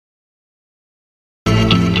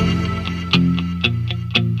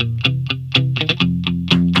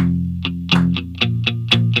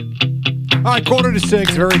 All right, 5:45,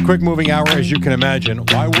 very quick moving hour, as you can imagine.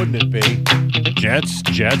 Why wouldn't it be?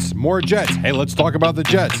 Jets, more Jets. Hey, let's talk about the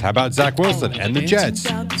Jets. How about Zach Wilson and the Jets?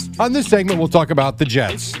 On this segment, we'll talk about the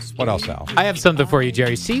Jets. What else, Al? I have something for you,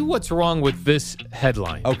 Jerry. See what's wrong with this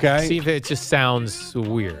headline. Okay. See if it just sounds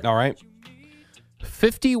weird. All right.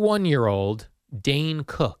 51-year-old Dane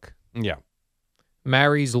Cook. Yeah.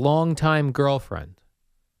 Marries longtime girlfriend,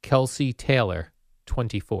 Kelsey Taylor,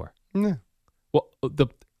 24. Yeah. Well, the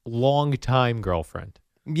longtime girlfriend.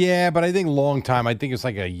 Yeah, but I think long time, I think it's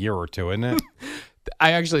like a year or two, isn't it?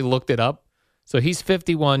 I actually looked it up. So he's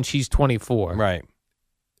 51, she's 24. Right.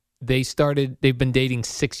 They've been dating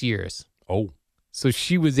 6 years. Oh. So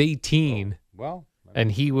she was 18. Oh. Well.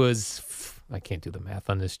 And he was, I can't do the math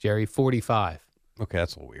on this, Jerry, 45. Okay,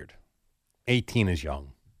 that's a little weird. 18 is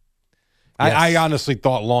young. Yes. I honestly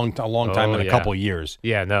thought a long time in a couple of years.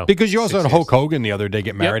 Yeah, no. Because you also 6 had years. Hulk Hogan the other day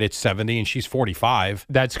get married at 70 and she's 45.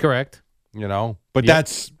 That's correct. You know? But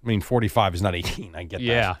that's, 45 is not 18. I get that.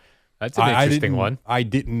 Yeah. That's an interesting one. I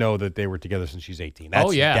didn't know that they were together since she's 18.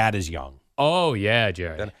 That is young. Oh, yeah,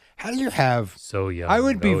 Jerry. How do you have... So young. I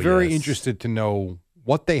would be very interested to know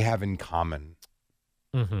what they have in common.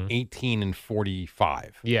 Mm-hmm. 18 and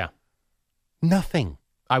 45. Yeah. Nothing.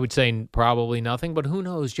 I would say probably nothing, but who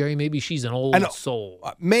knows, Jerry? Maybe she's an old soul.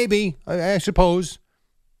 Maybe, I suppose.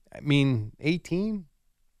 18?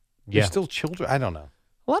 Yeah. They're still children? I don't know.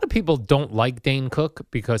 A lot of people don't like Dane Cook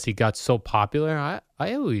because he got so popular.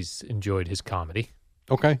 I always enjoyed his comedy.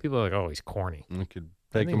 Okay. People are like, oh, he's corny. I could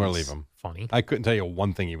take him or leave him. Funny. I couldn't tell you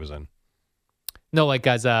one thing he was in. No,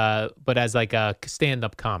 as like a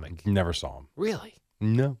stand-up comic. Never saw him. Really?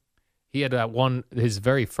 No. He had his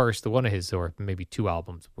very first, one of his, or maybe 2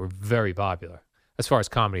 albums were very popular as far as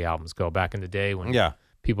comedy albums go back in the day when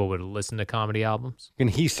people would listen to comedy albums. Can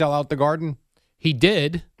he sell out the Garden? He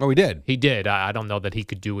did. Oh, he did? He did. I don't know that he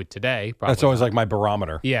could do it today. That's always like my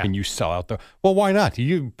barometer. Yeah. Can you sell out the... Well, why not?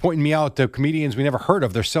 You pointing me out to comedians we never heard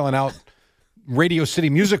of. They're selling out Radio City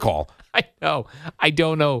Music Hall. I know. I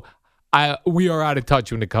don't know. We are out of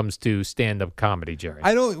touch when it comes to stand-up comedy, Jerry.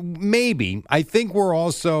 Maybe. I think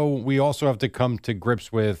we also have to come to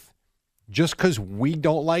grips with just because we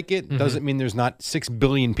don't like it doesn't mean there's not 6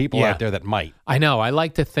 billion people out there that might. I know. I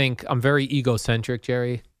like to think I'm very egocentric,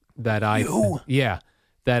 Jerry. That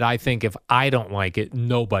I think if I don't like it,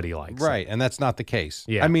 nobody likes it. Right, and that's not the case.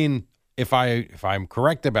 Yeah. If I'm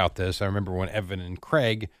correct about this, I remember when Evan and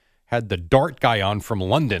Craig had the dart guy on from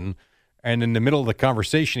London. And in the middle of the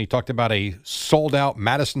conversation, he talked about a sold-out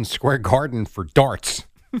Madison Square Garden for darts.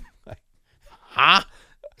 Huh?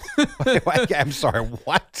 I'm sorry,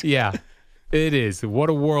 what? Yeah, it is.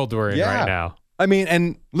 What a world we're in right now.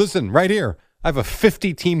 And listen, right here, I have a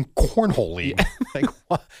 50-team cornhole league. Like,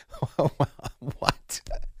 what?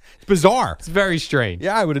 It's bizarre. It's very strange.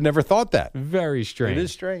 Yeah, I would have never thought that. Very strange. It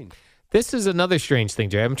is strange. This is another strange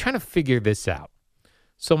thing, Jerry. I'm trying to figure this out.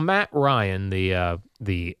 So Matt Ryan, the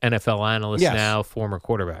NFL analyst now, former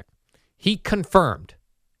quarterback, He confirmed,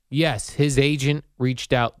 yes, his agent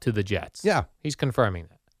reached out to the Jets. Yeah. He's confirming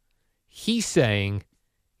that. He's saying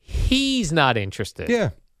he's not interested.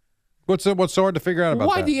 Yeah. What's so hard to figure out about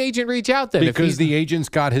Why'd that? the agent reach out then? Because the agent's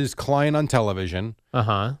got his client on television.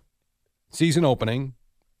 Uh-huh. Season opening.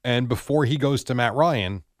 And before he goes to Matt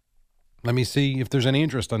Ryan, let me see if there's any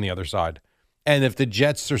interest on the other side. And if the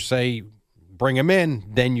Jets say, bring him in,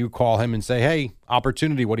 then you call him and say, hey,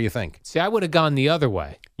 opportunity, what do you think? See, I would have gone the other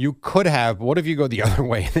way. You could have. But what if you go the other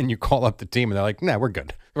way and then you call up the team and they're like, nah, we're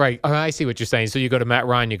good. Right. I see what you're saying. So you go to Matt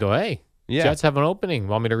Ryan, you go, hey, Yeah. Jets have an opening.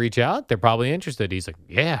 Want me to reach out? They're probably interested. He's like,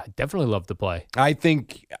 yeah, I'd definitely love to play. I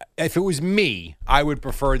think if it was me, I would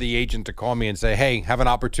prefer the agent to call me and say, hey, have an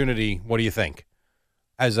opportunity. What do you think?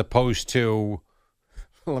 As opposed to,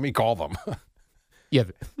 let me call them. Yeah.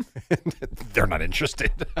 They're not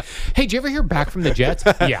interested. Hey, did you ever hear back from the Jets?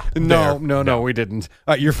 Yeah. No, we didn't.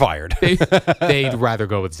 You're fired. They'd rather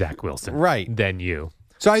go with Zach Wilson right. than you.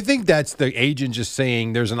 So I think that's the agent just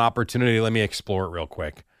saying there's an opportunity. Let me explore it real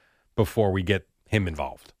quick before we get him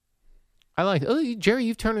involved. I like, Jerry,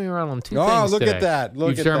 you've turned me around on two things Oh, look today. at that.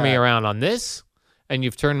 You've turned me around on this, and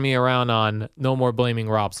you've turned me around on no more blaming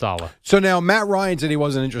Rob Saleh. So now Matt Ryan said he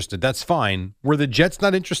wasn't interested. That's fine. Were the Jets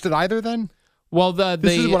not interested either then? Well,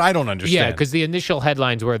 this is what I don't understand. Yeah, because the initial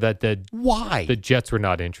headlines were that Why? the Jets were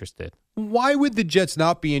not interested. Why would the Jets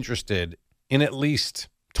not be interested in at least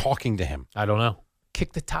talking to him? I don't know.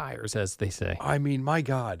 Kick the tires, as they say. I mean, my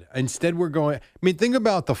God. Instead, we're going. I mean, think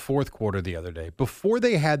about the fourth quarter the other day. Before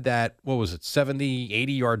they had that, 70,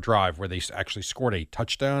 80-yard drive where they actually scored a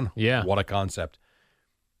touchdown? Yeah. What a concept.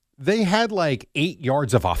 They had like 8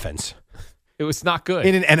 yards of offense. It was not good.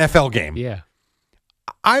 In an NFL game. Yeah.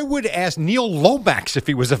 I would ask Neil Lomax if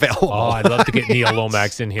he was available. Oh, I'd love to get Neil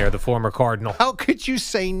Lomax in here, the former Cardinal. How could you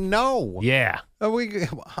say no? Yeah.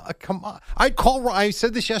 Come on. I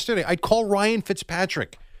said this yesterday. I'd call Ryan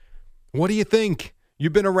Fitzpatrick. What do you think?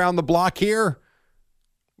 You've been around the block here?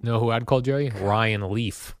 Know who I'd call, Jerry? Ryan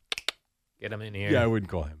Leaf. Get him in here. Yeah, I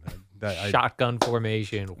wouldn't call him. Shotgun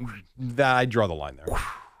formation. I'd draw the line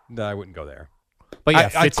there. I wouldn't go there. But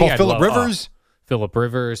yeah, I'd call Phillip Rivers. Phillip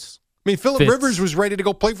Rivers. I mean, Phillip Rivers was ready to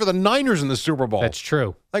go play for the Niners in the Super Bowl. That's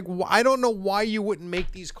true. Like, I don't know why you wouldn't make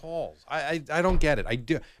these calls. I don't get it. I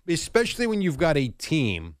do, especially when you've got a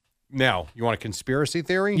team. Now, you want a conspiracy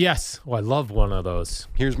theory? Yes. Oh, I love one of those.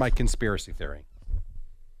 Here's my conspiracy theory.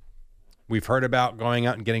 We've heard about going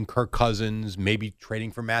out and getting Kirk Cousins, maybe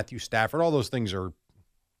trading for Matthew Stafford. All those things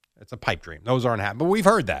it's a pipe dream. Those aren't happening. But we've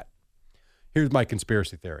heard that. Here's my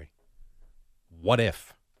conspiracy theory. What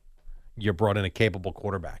if you brought in a capable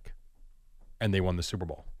quarterback and they won the Super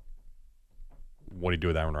Bowl? What do you do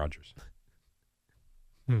with Aaron Rodgers?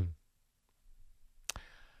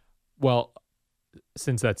 Well,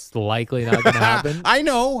 since that's likely not going to happen. I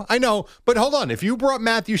know. But hold on. If you brought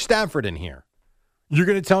Matthew Stafford in here, you're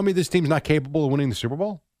going to tell me this team's not capable of winning the Super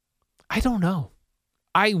Bowl? I don't know.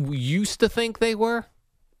 I used to think they were,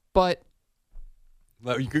 but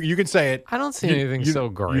you can say it. I don't see anything so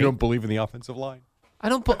great. You don't believe in the offensive line?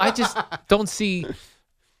 I just don't see.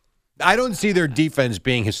 I don't see their defense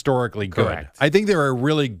being historically good. Correct. I think they're a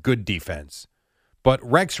really good defense. But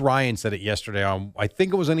Rex Ryan said it yesterday on, I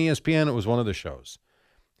think it was on ESPN. It was one of the shows.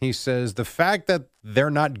 He says the fact that they're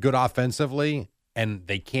not good offensively and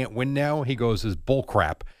they can't win now, he goes, is bull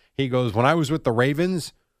crap. He goes, when I was with the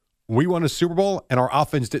Ravens, we won a Super Bowl and our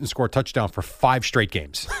offense didn't score a touchdown for 5 straight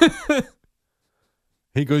games.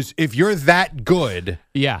 He goes, if you're that good,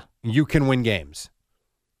 yeah, you can win games.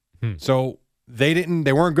 So they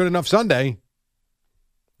weren't good enough Sunday.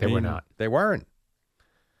 They were not. They weren't.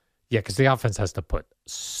 Yeah, because the offense has to put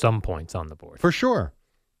some points on the board. For sure.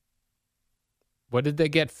 What did they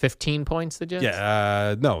get? 15 points, the Jets?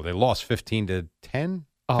 Yeah. No, they lost 15-10.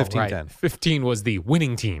 Oh, 15-10. Right. 15 was the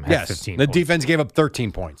winning team. Had Yes. 15 the points. defense gave up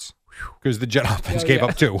 13 points because the Jet offense gave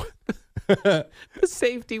up 2. The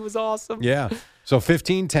safety was awesome. Yeah. So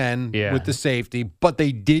 15-10 with the safety, but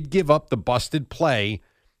they did give up the busted play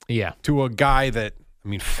to a guy that, I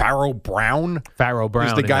mean, Pharaoh Brown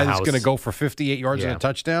is the guy that's going to go for 58 yards and a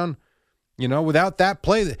touchdown. You know, without that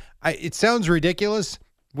play, it sounds ridiculous.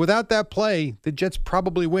 Without that play, the Jets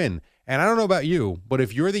probably win. And I don't know about you, but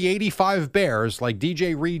if you're the 85 Bears, like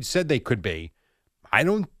DJ Reed said they could be, I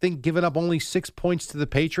don't think giving up only 6 points to the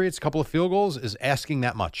Patriots, a couple of field goals, is asking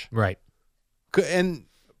that much. Right. And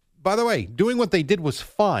by the way, doing what they did was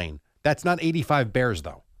fine. That's not 85 Bears,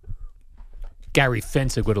 though. Gary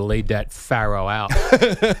Fensick would have laid that Pharaoh out.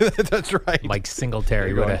 That's right. Mike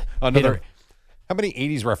Singletary would have hit him. How many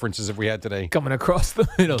 80s references have we had today? Coming across the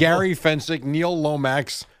middle. Gary Fensick, Neil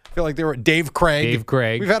Lomax. I feel like they were Dave Craig. Dave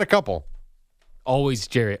Craig. We've had a couple. Always,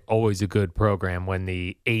 Jerry, always a good program when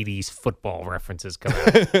the 80s football references come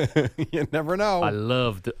out. You never know. I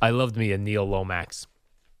loved me a Neil Lomax.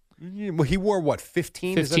 Well, he wore, what,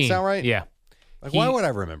 15? Does that sound right? Yeah. Like, why would I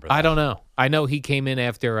remember that? I don't know. I know he came in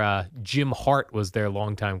after Jim Hart was their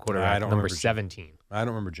longtime quarterback, number 17. I don't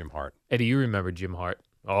remember Jim Hart. Eddie, you remember Jim Hart?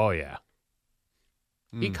 Oh, yeah.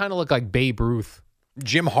 He kind of looked like Babe Ruth.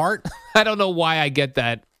 Jim Hart? I don't know why I get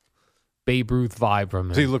that Babe Ruth vibe from him.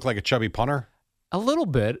 Does he look like a chubby punter? A little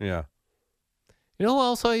bit. Yeah. You know who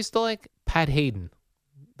else I used to like? Pat Hayden,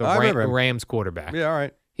 the Rams quarterback. Yeah, all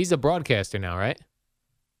right. He's a broadcaster now, right?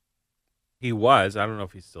 He was. I don't know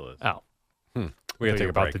if he still is. Oh. We got to take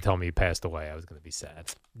a break. To tell me he passed away. I was going to be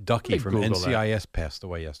sad. Ducky from Google NCIS passed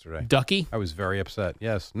away yesterday. Ducky? I was very upset.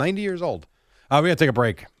 Yes, 90 years old. We got to take a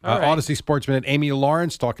break. All right. Odyssey Sports Minute, Amy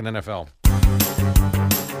Lawrence talking NFL.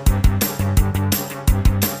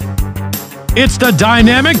 It's the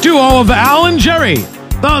dynamic duo of Al and Jerry,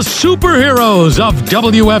 the superheroes of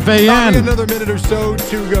WFAN. Another minute or so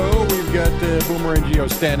to go. We've got Boomer and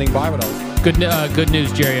Gio standing by with us. Good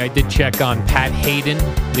news, Jerry. I did check on Pat Hayden,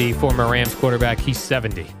 the former Rams quarterback. He's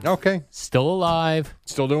 70. Okay. Still alive.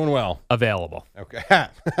 Still doing well. Available. Okay.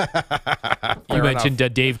 You mentioned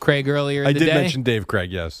Dave Craig earlier in the day. I did mention Dave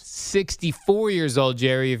Craig, yes. 64 years old,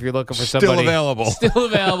 Jerry, if you're looking for somebody. Still available. Still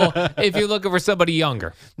available if you're looking for somebody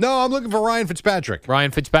younger. No, I'm looking for Ryan Fitzpatrick. Ryan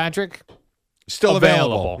Fitzpatrick? Still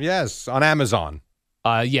available. Yes, on Amazon.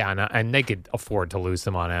 Yeah, and they could afford to lose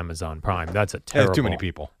them on Amazon Prime. That's a terrible. Too many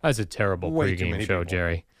people. That's a terrible Way too pregame many show, people.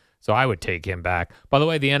 Jerry. So I would take him back. By the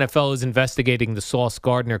way, the NFL is investigating the Sauce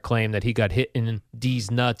Gardner claim that he got hit in D's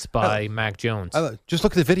nuts by Mac Jones. Just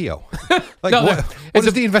look at the video. No, what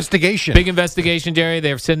is the investigation? Big investigation, Jerry.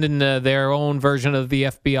 They're sending their own version of the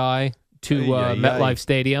FBI to MetLife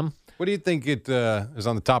Stadium. What do you think it is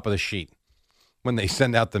on the top of the sheet when they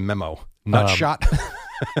send out the memo? Nut shot?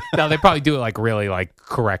 No, they probably do it like really like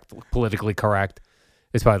correct, politically correct.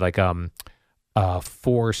 It's probably like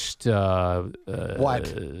forced what?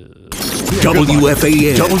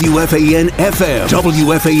 WFAN, WFAN FM,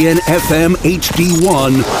 WFAN FM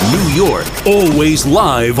HD1, New York. Always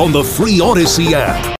live on the free Odyssey app.